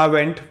my car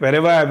went,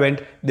 wherever I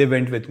went, they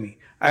went with me.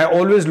 I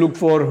always looked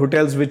for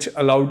hotels which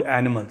allowed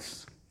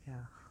animals.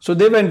 So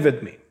they went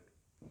with me.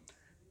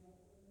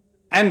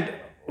 And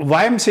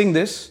why I'm saying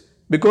this?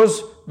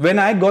 Because when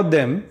I got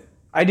them,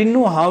 I didn't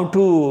know how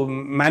to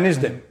manage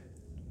them.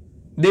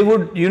 They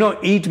would,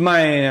 eat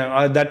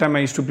my, that time I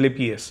used to play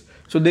PS.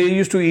 So they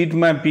used to eat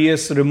my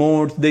PS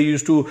remote. They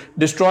used to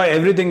destroy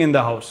everything in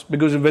the house.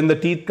 Because when the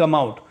teeth come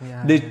out,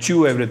 they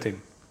chew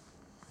everything.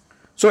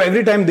 So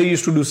every time they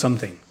used to do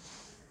something.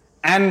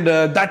 And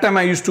that time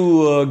I used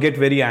to get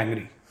very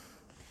angry.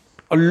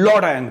 A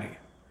lot angry.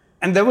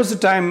 And there was a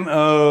time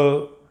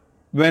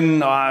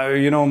when,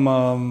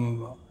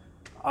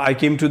 I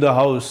came to the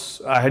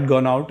house. I had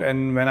gone out,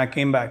 and when I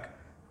came back,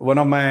 one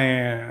of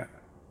my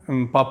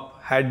pup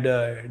had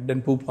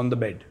done poop on the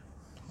bed.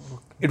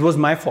 It was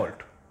my fault.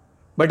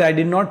 But I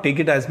did not take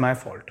it as my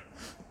fault.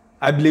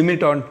 I blame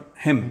it on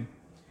him.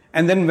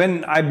 And then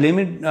when I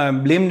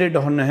blamed it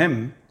on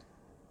him,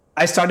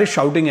 I started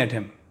shouting at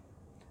him.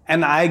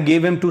 And I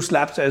gave him 2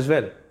 slaps as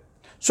well.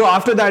 So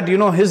after that,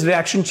 his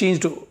reaction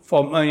changed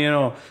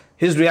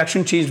his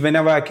reaction changed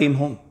whenever I came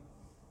home.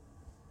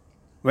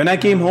 When I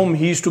came home,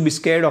 he used to be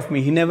scared of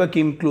me. He never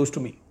came close to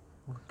me.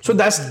 So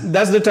that's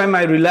the time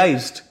I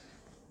realized,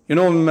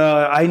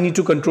 I need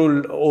to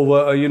control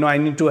over, I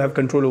need to have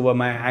control over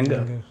my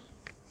anger.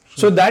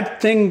 So that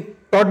thing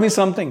taught me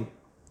something.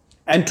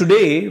 And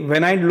today,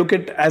 when I look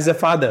at as a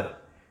father,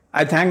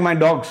 I thank my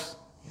dogs.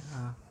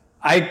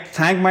 I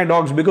thank my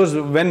dogs because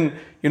when,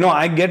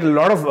 I get a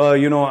lot of,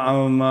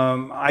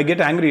 I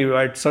get angry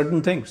at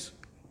certain things.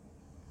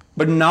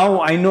 But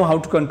now I know how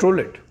to control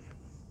it.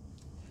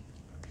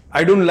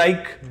 I don't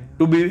like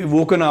to be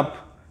woken up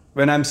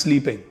when I'm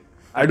sleeping.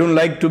 I don't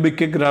like to be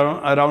kicked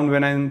around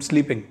when I'm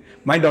sleeping.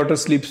 My daughter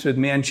sleeps with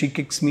me and she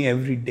kicks me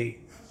every day.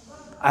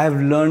 I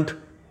have learned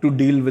to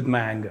deal with my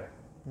anger.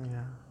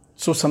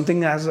 So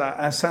something as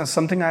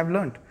something I've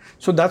learned.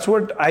 So that's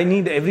what I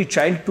need every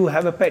child to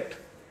have a pet.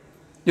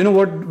 You know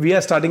what we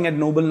are starting at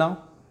Noble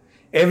now?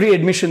 Every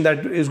admission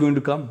that is going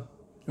to come,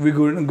 we're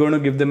going to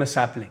give them a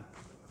sapling.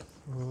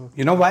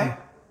 You know why?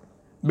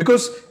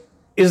 Because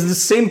it's the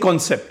same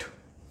concept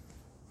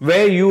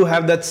where you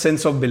have that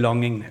sense of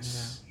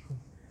belongingness.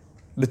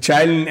 The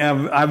child,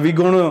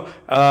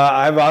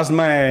 I've asked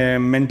my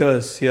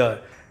mentors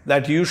here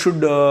that you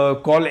should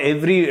call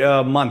every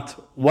month,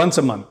 once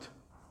a month,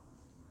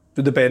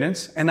 to the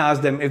parents and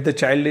ask them if the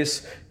child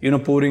is,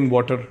 pouring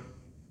water,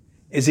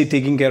 is he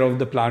taking care of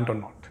the plant or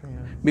not?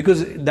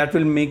 Because that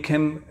will make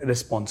him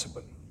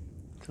responsible.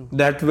 True.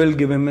 That will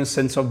give him a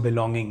sense of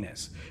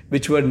belongingness,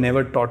 which were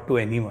never taught to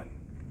anyone.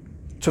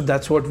 So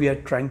that's what we are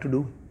trying to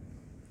do.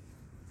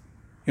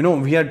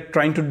 We are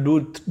trying to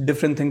do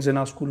different things in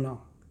our school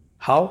now.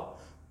 How?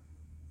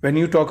 When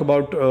you talk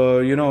about,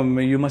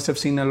 you must have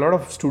seen a lot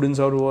of students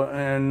who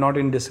are not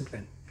in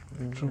discipline.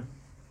 True.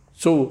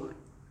 So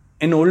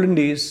in olden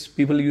days,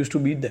 people used to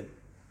beat them.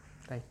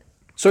 Right.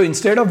 So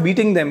instead of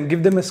beating them,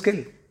 give them a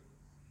skill.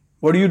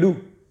 What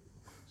do?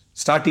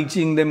 Start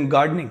teaching them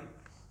gardening.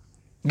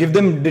 Give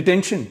them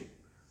detention.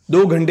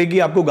 2 घंटे की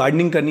आपको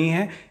gardening करनी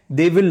है.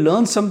 They will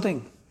learn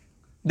something.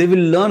 They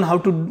will learn how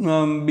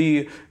to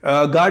be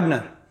a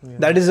gardener. Yeah.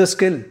 That is a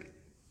skill.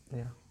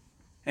 Yeah.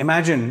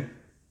 Imagine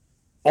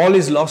all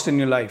is lost in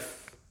your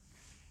life,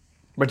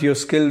 but your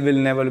skill will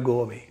never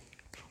go away.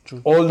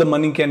 True. All the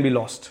money can be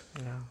lost.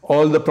 Yeah.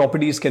 All the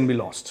properties can be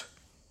lost.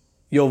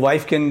 Your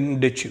wife can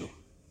ditch you.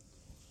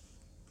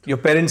 Your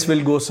parents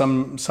will go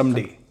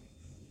someday.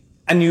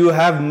 And you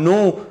have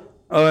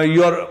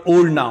you are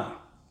old now.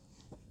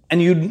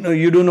 And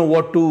you don't know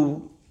what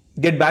to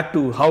get back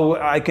to, how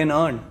I can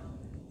earn.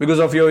 Because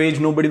of your age,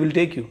 nobody will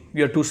take you.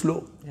 You are too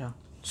slow. Yeah.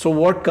 So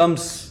what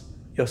comes,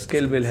 your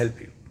skill will help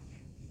you.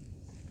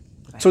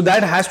 Right. So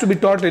that has to be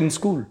taught in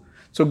school.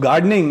 So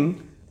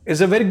gardening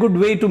is a very good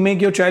way to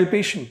make your child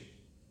patient,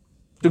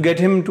 to get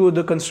him to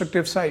the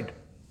constructive side.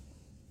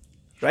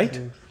 Right?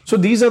 Mm-hmm. So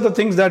these are the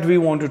things that we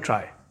want to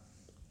try.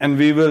 And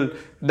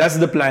that's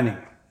the planning.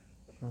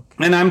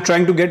 Okay. And I'm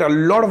trying to get a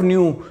lot of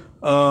new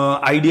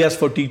ideas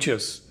for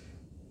teachers.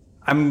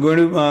 I'm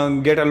going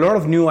to get a lot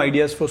of new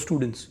ideas for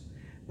students.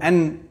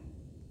 And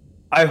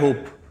I hope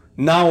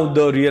now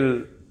the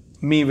real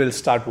me will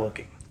start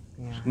working.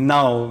 Yeah.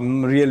 Now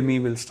real me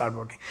will start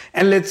working.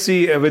 And let's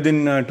see,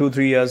 within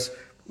 2-3 years,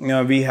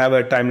 we have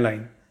a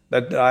timeline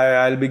that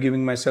I'll be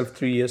giving myself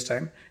 3 years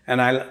time.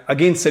 And I'll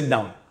again sit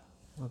down,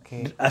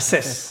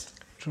 assess.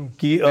 True.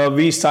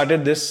 We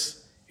started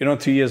this,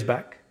 3 years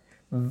back.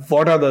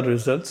 What are the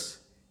results,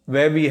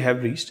 where we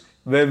have reached,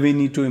 where we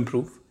need to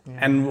improve,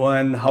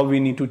 and how we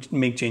need to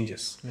make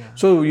changes. Yeah.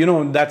 So,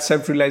 that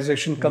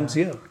self-realization comes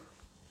here.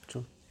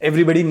 True.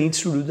 Everybody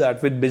needs to do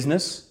that with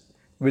business,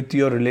 with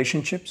your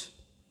relationships,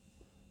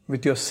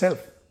 with yourself.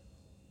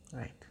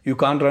 Right. You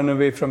can't run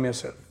away from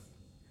yourself.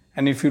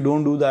 And if you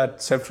don't do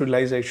that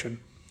self-realization,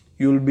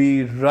 you'll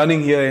be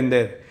running here and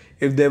there.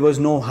 If there was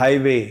no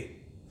highway,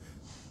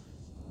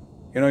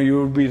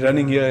 you would be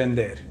running here and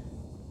there.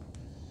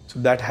 So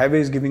that highway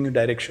is giving you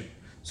direction.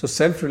 So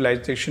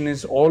self-realization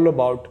is all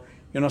about,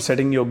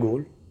 setting your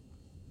goal,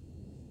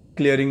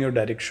 clearing your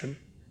direction,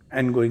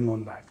 and going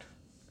on that.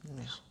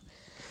 Yes.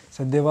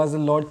 So there was a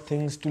lot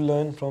things to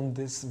learn from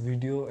this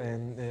video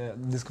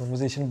and this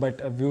conversation,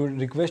 but we would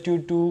request you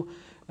to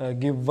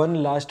give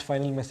one last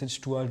final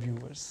message to our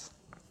viewers.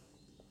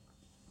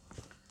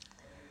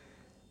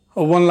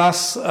 One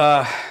last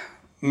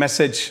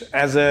message.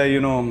 As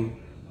a,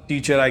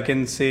 teacher, I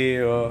can say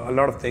a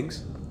lot of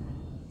things.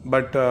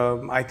 But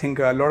I think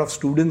a lot of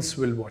students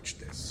will watch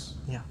this.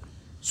 Yeah.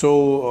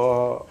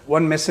 So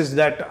one message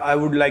that I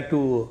would like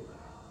to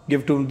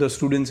give to the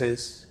students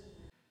is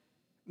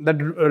that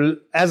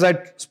as I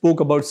spoke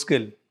about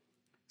skill,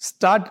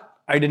 start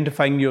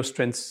identifying your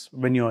strengths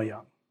when you are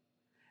young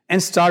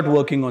and start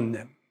working on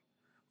them.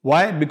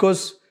 Why?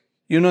 Because,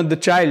 the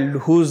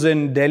child who's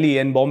in Delhi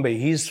and Bombay,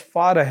 he's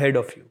far ahead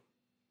of you.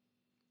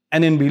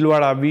 And in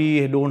Bhilwara,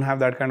 we don't have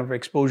that kind of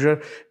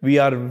exposure. We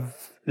are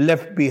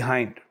left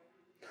behind.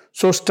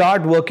 So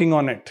start working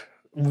on it.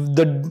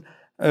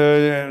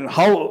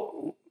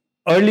 How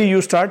early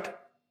you start,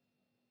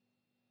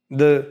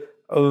 that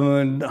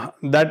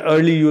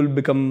early you will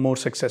become more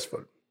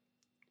successful.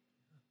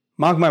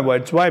 Mark my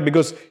words. Why?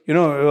 Because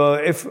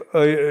if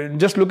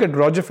just look at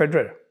Roger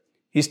Federer,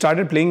 he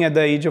started playing at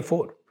the age of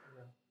 4.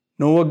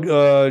 Novak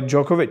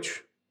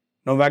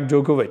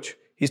Djokovic,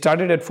 he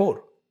started at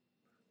 4.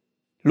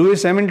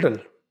 Lewis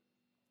Hamilton,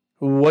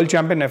 world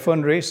champion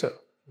F1 racer,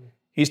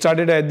 he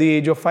started at the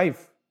age of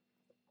 5.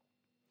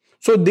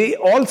 So they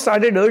all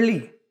started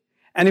early.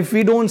 And if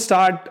we don't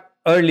start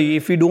early,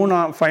 if we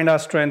don't find our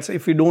strengths,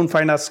 if we don't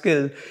find our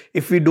skill,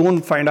 if we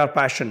don't find our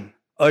passion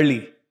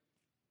early,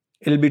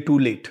 it'll be too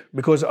late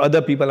because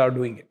other people are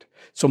doing it.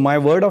 So my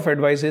word of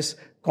advice is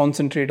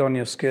concentrate on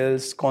your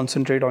skills,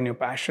 concentrate on your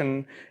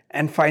passion,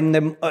 and find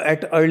them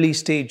at early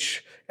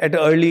stage, at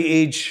early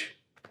age,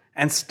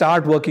 and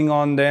start working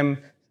on them.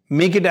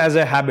 Make it as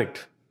a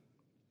habit.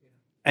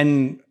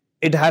 And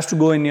it has to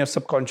go in your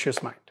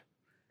subconscious mind.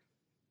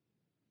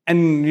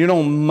 And,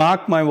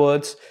 mark my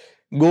words,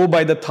 go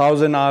by the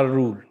 1,000-hour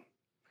rule.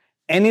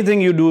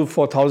 Anything you do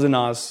for 1,000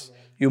 hours,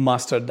 you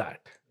mastered that.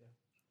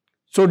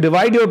 So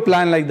divide your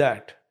plan like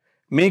that.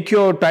 Make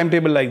your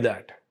timetable like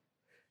that.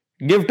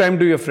 Give time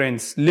to your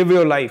friends. Live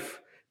your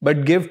life.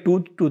 But give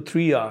 2 to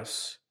 3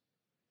 hours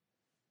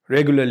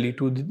regularly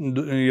to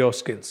your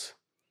skills.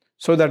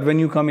 So that when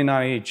you come in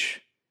our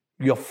age,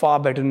 you're far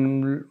better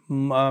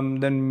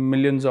than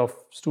millions of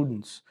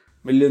students,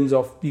 millions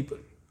of people.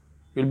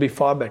 You'll be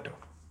far better.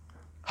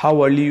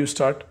 How early you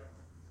start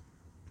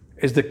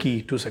is the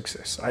key to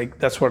success.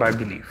 That's what I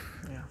believe.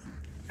 Yeah.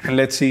 And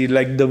let's see,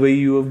 like the way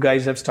you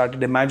guys have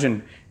started,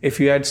 imagine if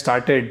you had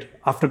started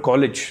after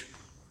college,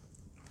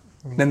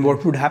 then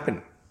what would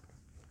happen?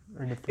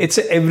 It's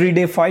an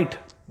everyday fight.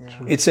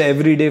 Yeah. It's an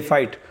everyday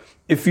fight.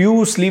 If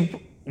you sleep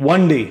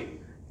one day,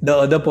 the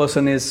other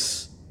person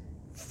is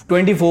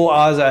 24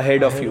 hours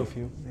ahead of you.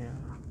 Yeah.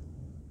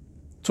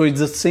 So it's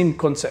the same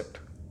concept.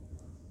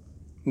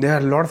 There are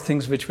a lot of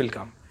things which will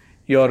come.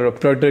 Your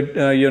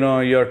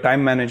your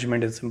time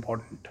management is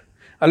important.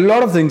 A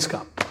lot of things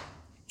come.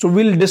 So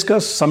we'll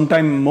discuss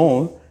sometime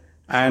more.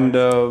 And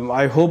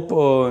I hope,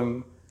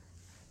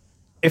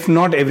 if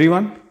not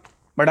everyone,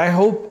 but I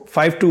hope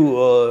 5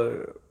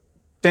 to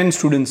 10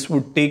 students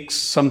would take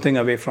something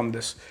away from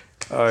this,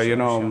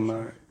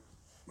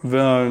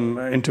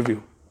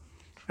 interview.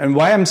 And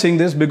why I'm saying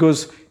this,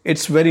 because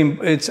it's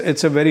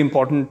a very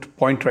important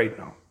point right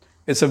now.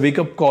 It's a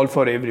wake-up call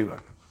for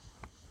everyone.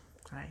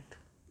 Right.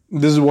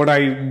 This is what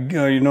I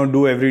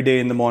do every day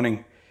in the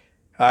morning.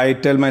 I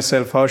tell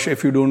myself, Harsh,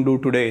 if you don't do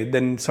today,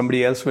 then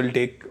somebody else will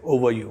take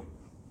over you.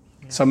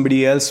 Yeah.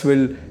 Somebody else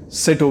will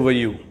sit over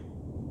you.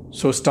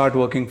 So start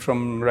working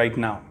from right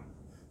now.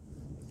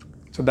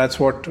 So that's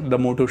what the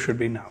motto should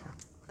be now.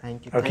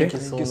 Thank you. Okay?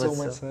 Thank you so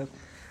much, sir.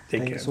 Take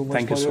Thank care. you so much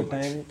Thank for you so your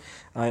much. time.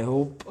 I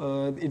hope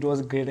it was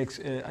a great.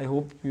 I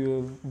hope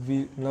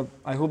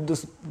I hope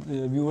this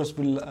viewers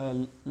will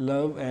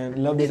love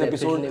They this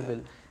episode, definitely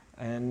will.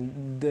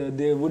 and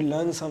they would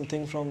learn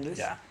something from this.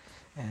 Yeah.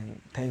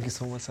 And thank you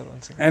so much, sir,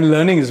 once again. And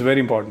learning is very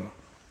important.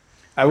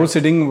 I was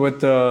sitting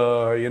with,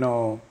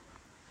 I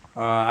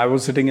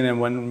was sitting in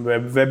one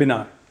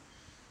webinar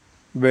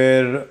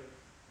where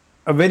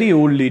a very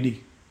old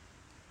lady,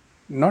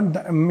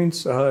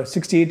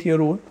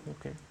 68-year-old.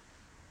 Okay.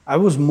 I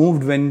was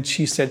moved when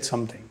she said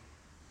something.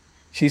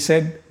 She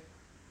said,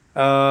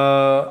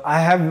 I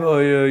have,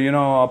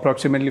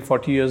 approximately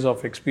 40 years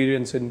of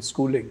experience in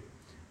schooling.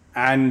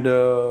 And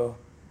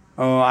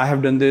I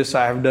have done this,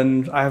 I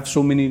have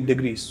so many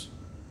degrees.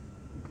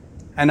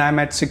 And I'm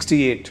at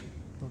 68.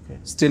 Okay.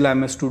 Still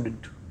I'm a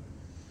student.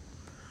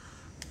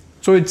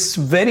 So it's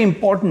very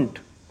important.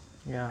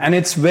 Yeah. And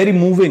it's very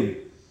moving.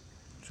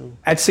 True.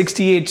 At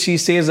 68, she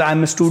says,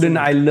 I'm a student,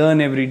 I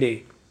learn every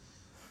day.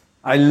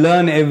 I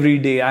learn every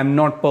day. I'm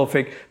not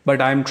perfect,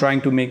 but I'm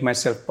trying to make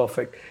myself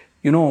perfect.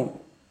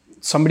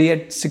 Somebody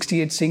at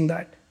 68 saying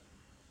that,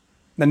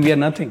 then we are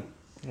nothing.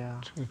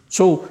 Yeah.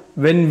 So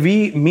when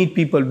we meet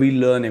people, we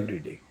learn every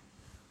day.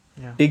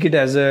 Yeah. Take it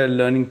as a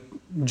learning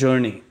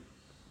journey.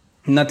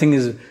 Nothing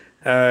is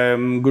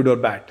good or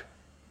bad.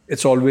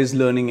 It's always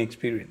learning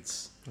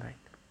experience. Right.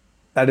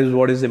 That is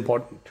what is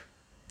important.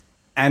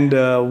 And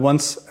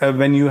once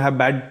when you have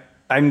bad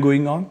time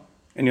going on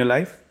in your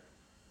life,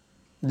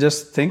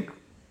 just think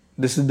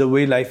this is the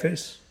way life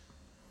is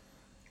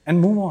and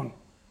move on.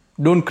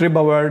 Don't crib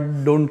about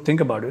it, don't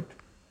think about it.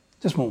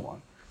 Just move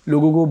on.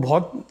 लोगों को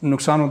बहुत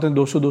नुकसान होते हैं,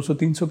 200, 200,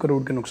 300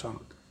 करोड़ के नुकसान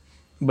होते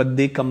हैं. But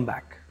they come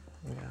back.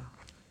 Yeah.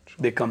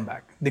 They come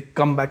back. They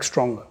come back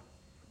stronger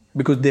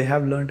because they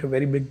have learned a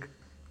very big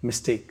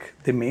mistake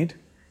they made.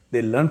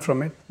 They learned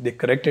from it, they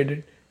corrected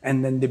it,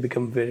 and then they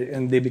became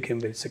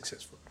very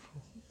successful.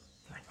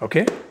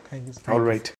 Okay? Thank you. All right.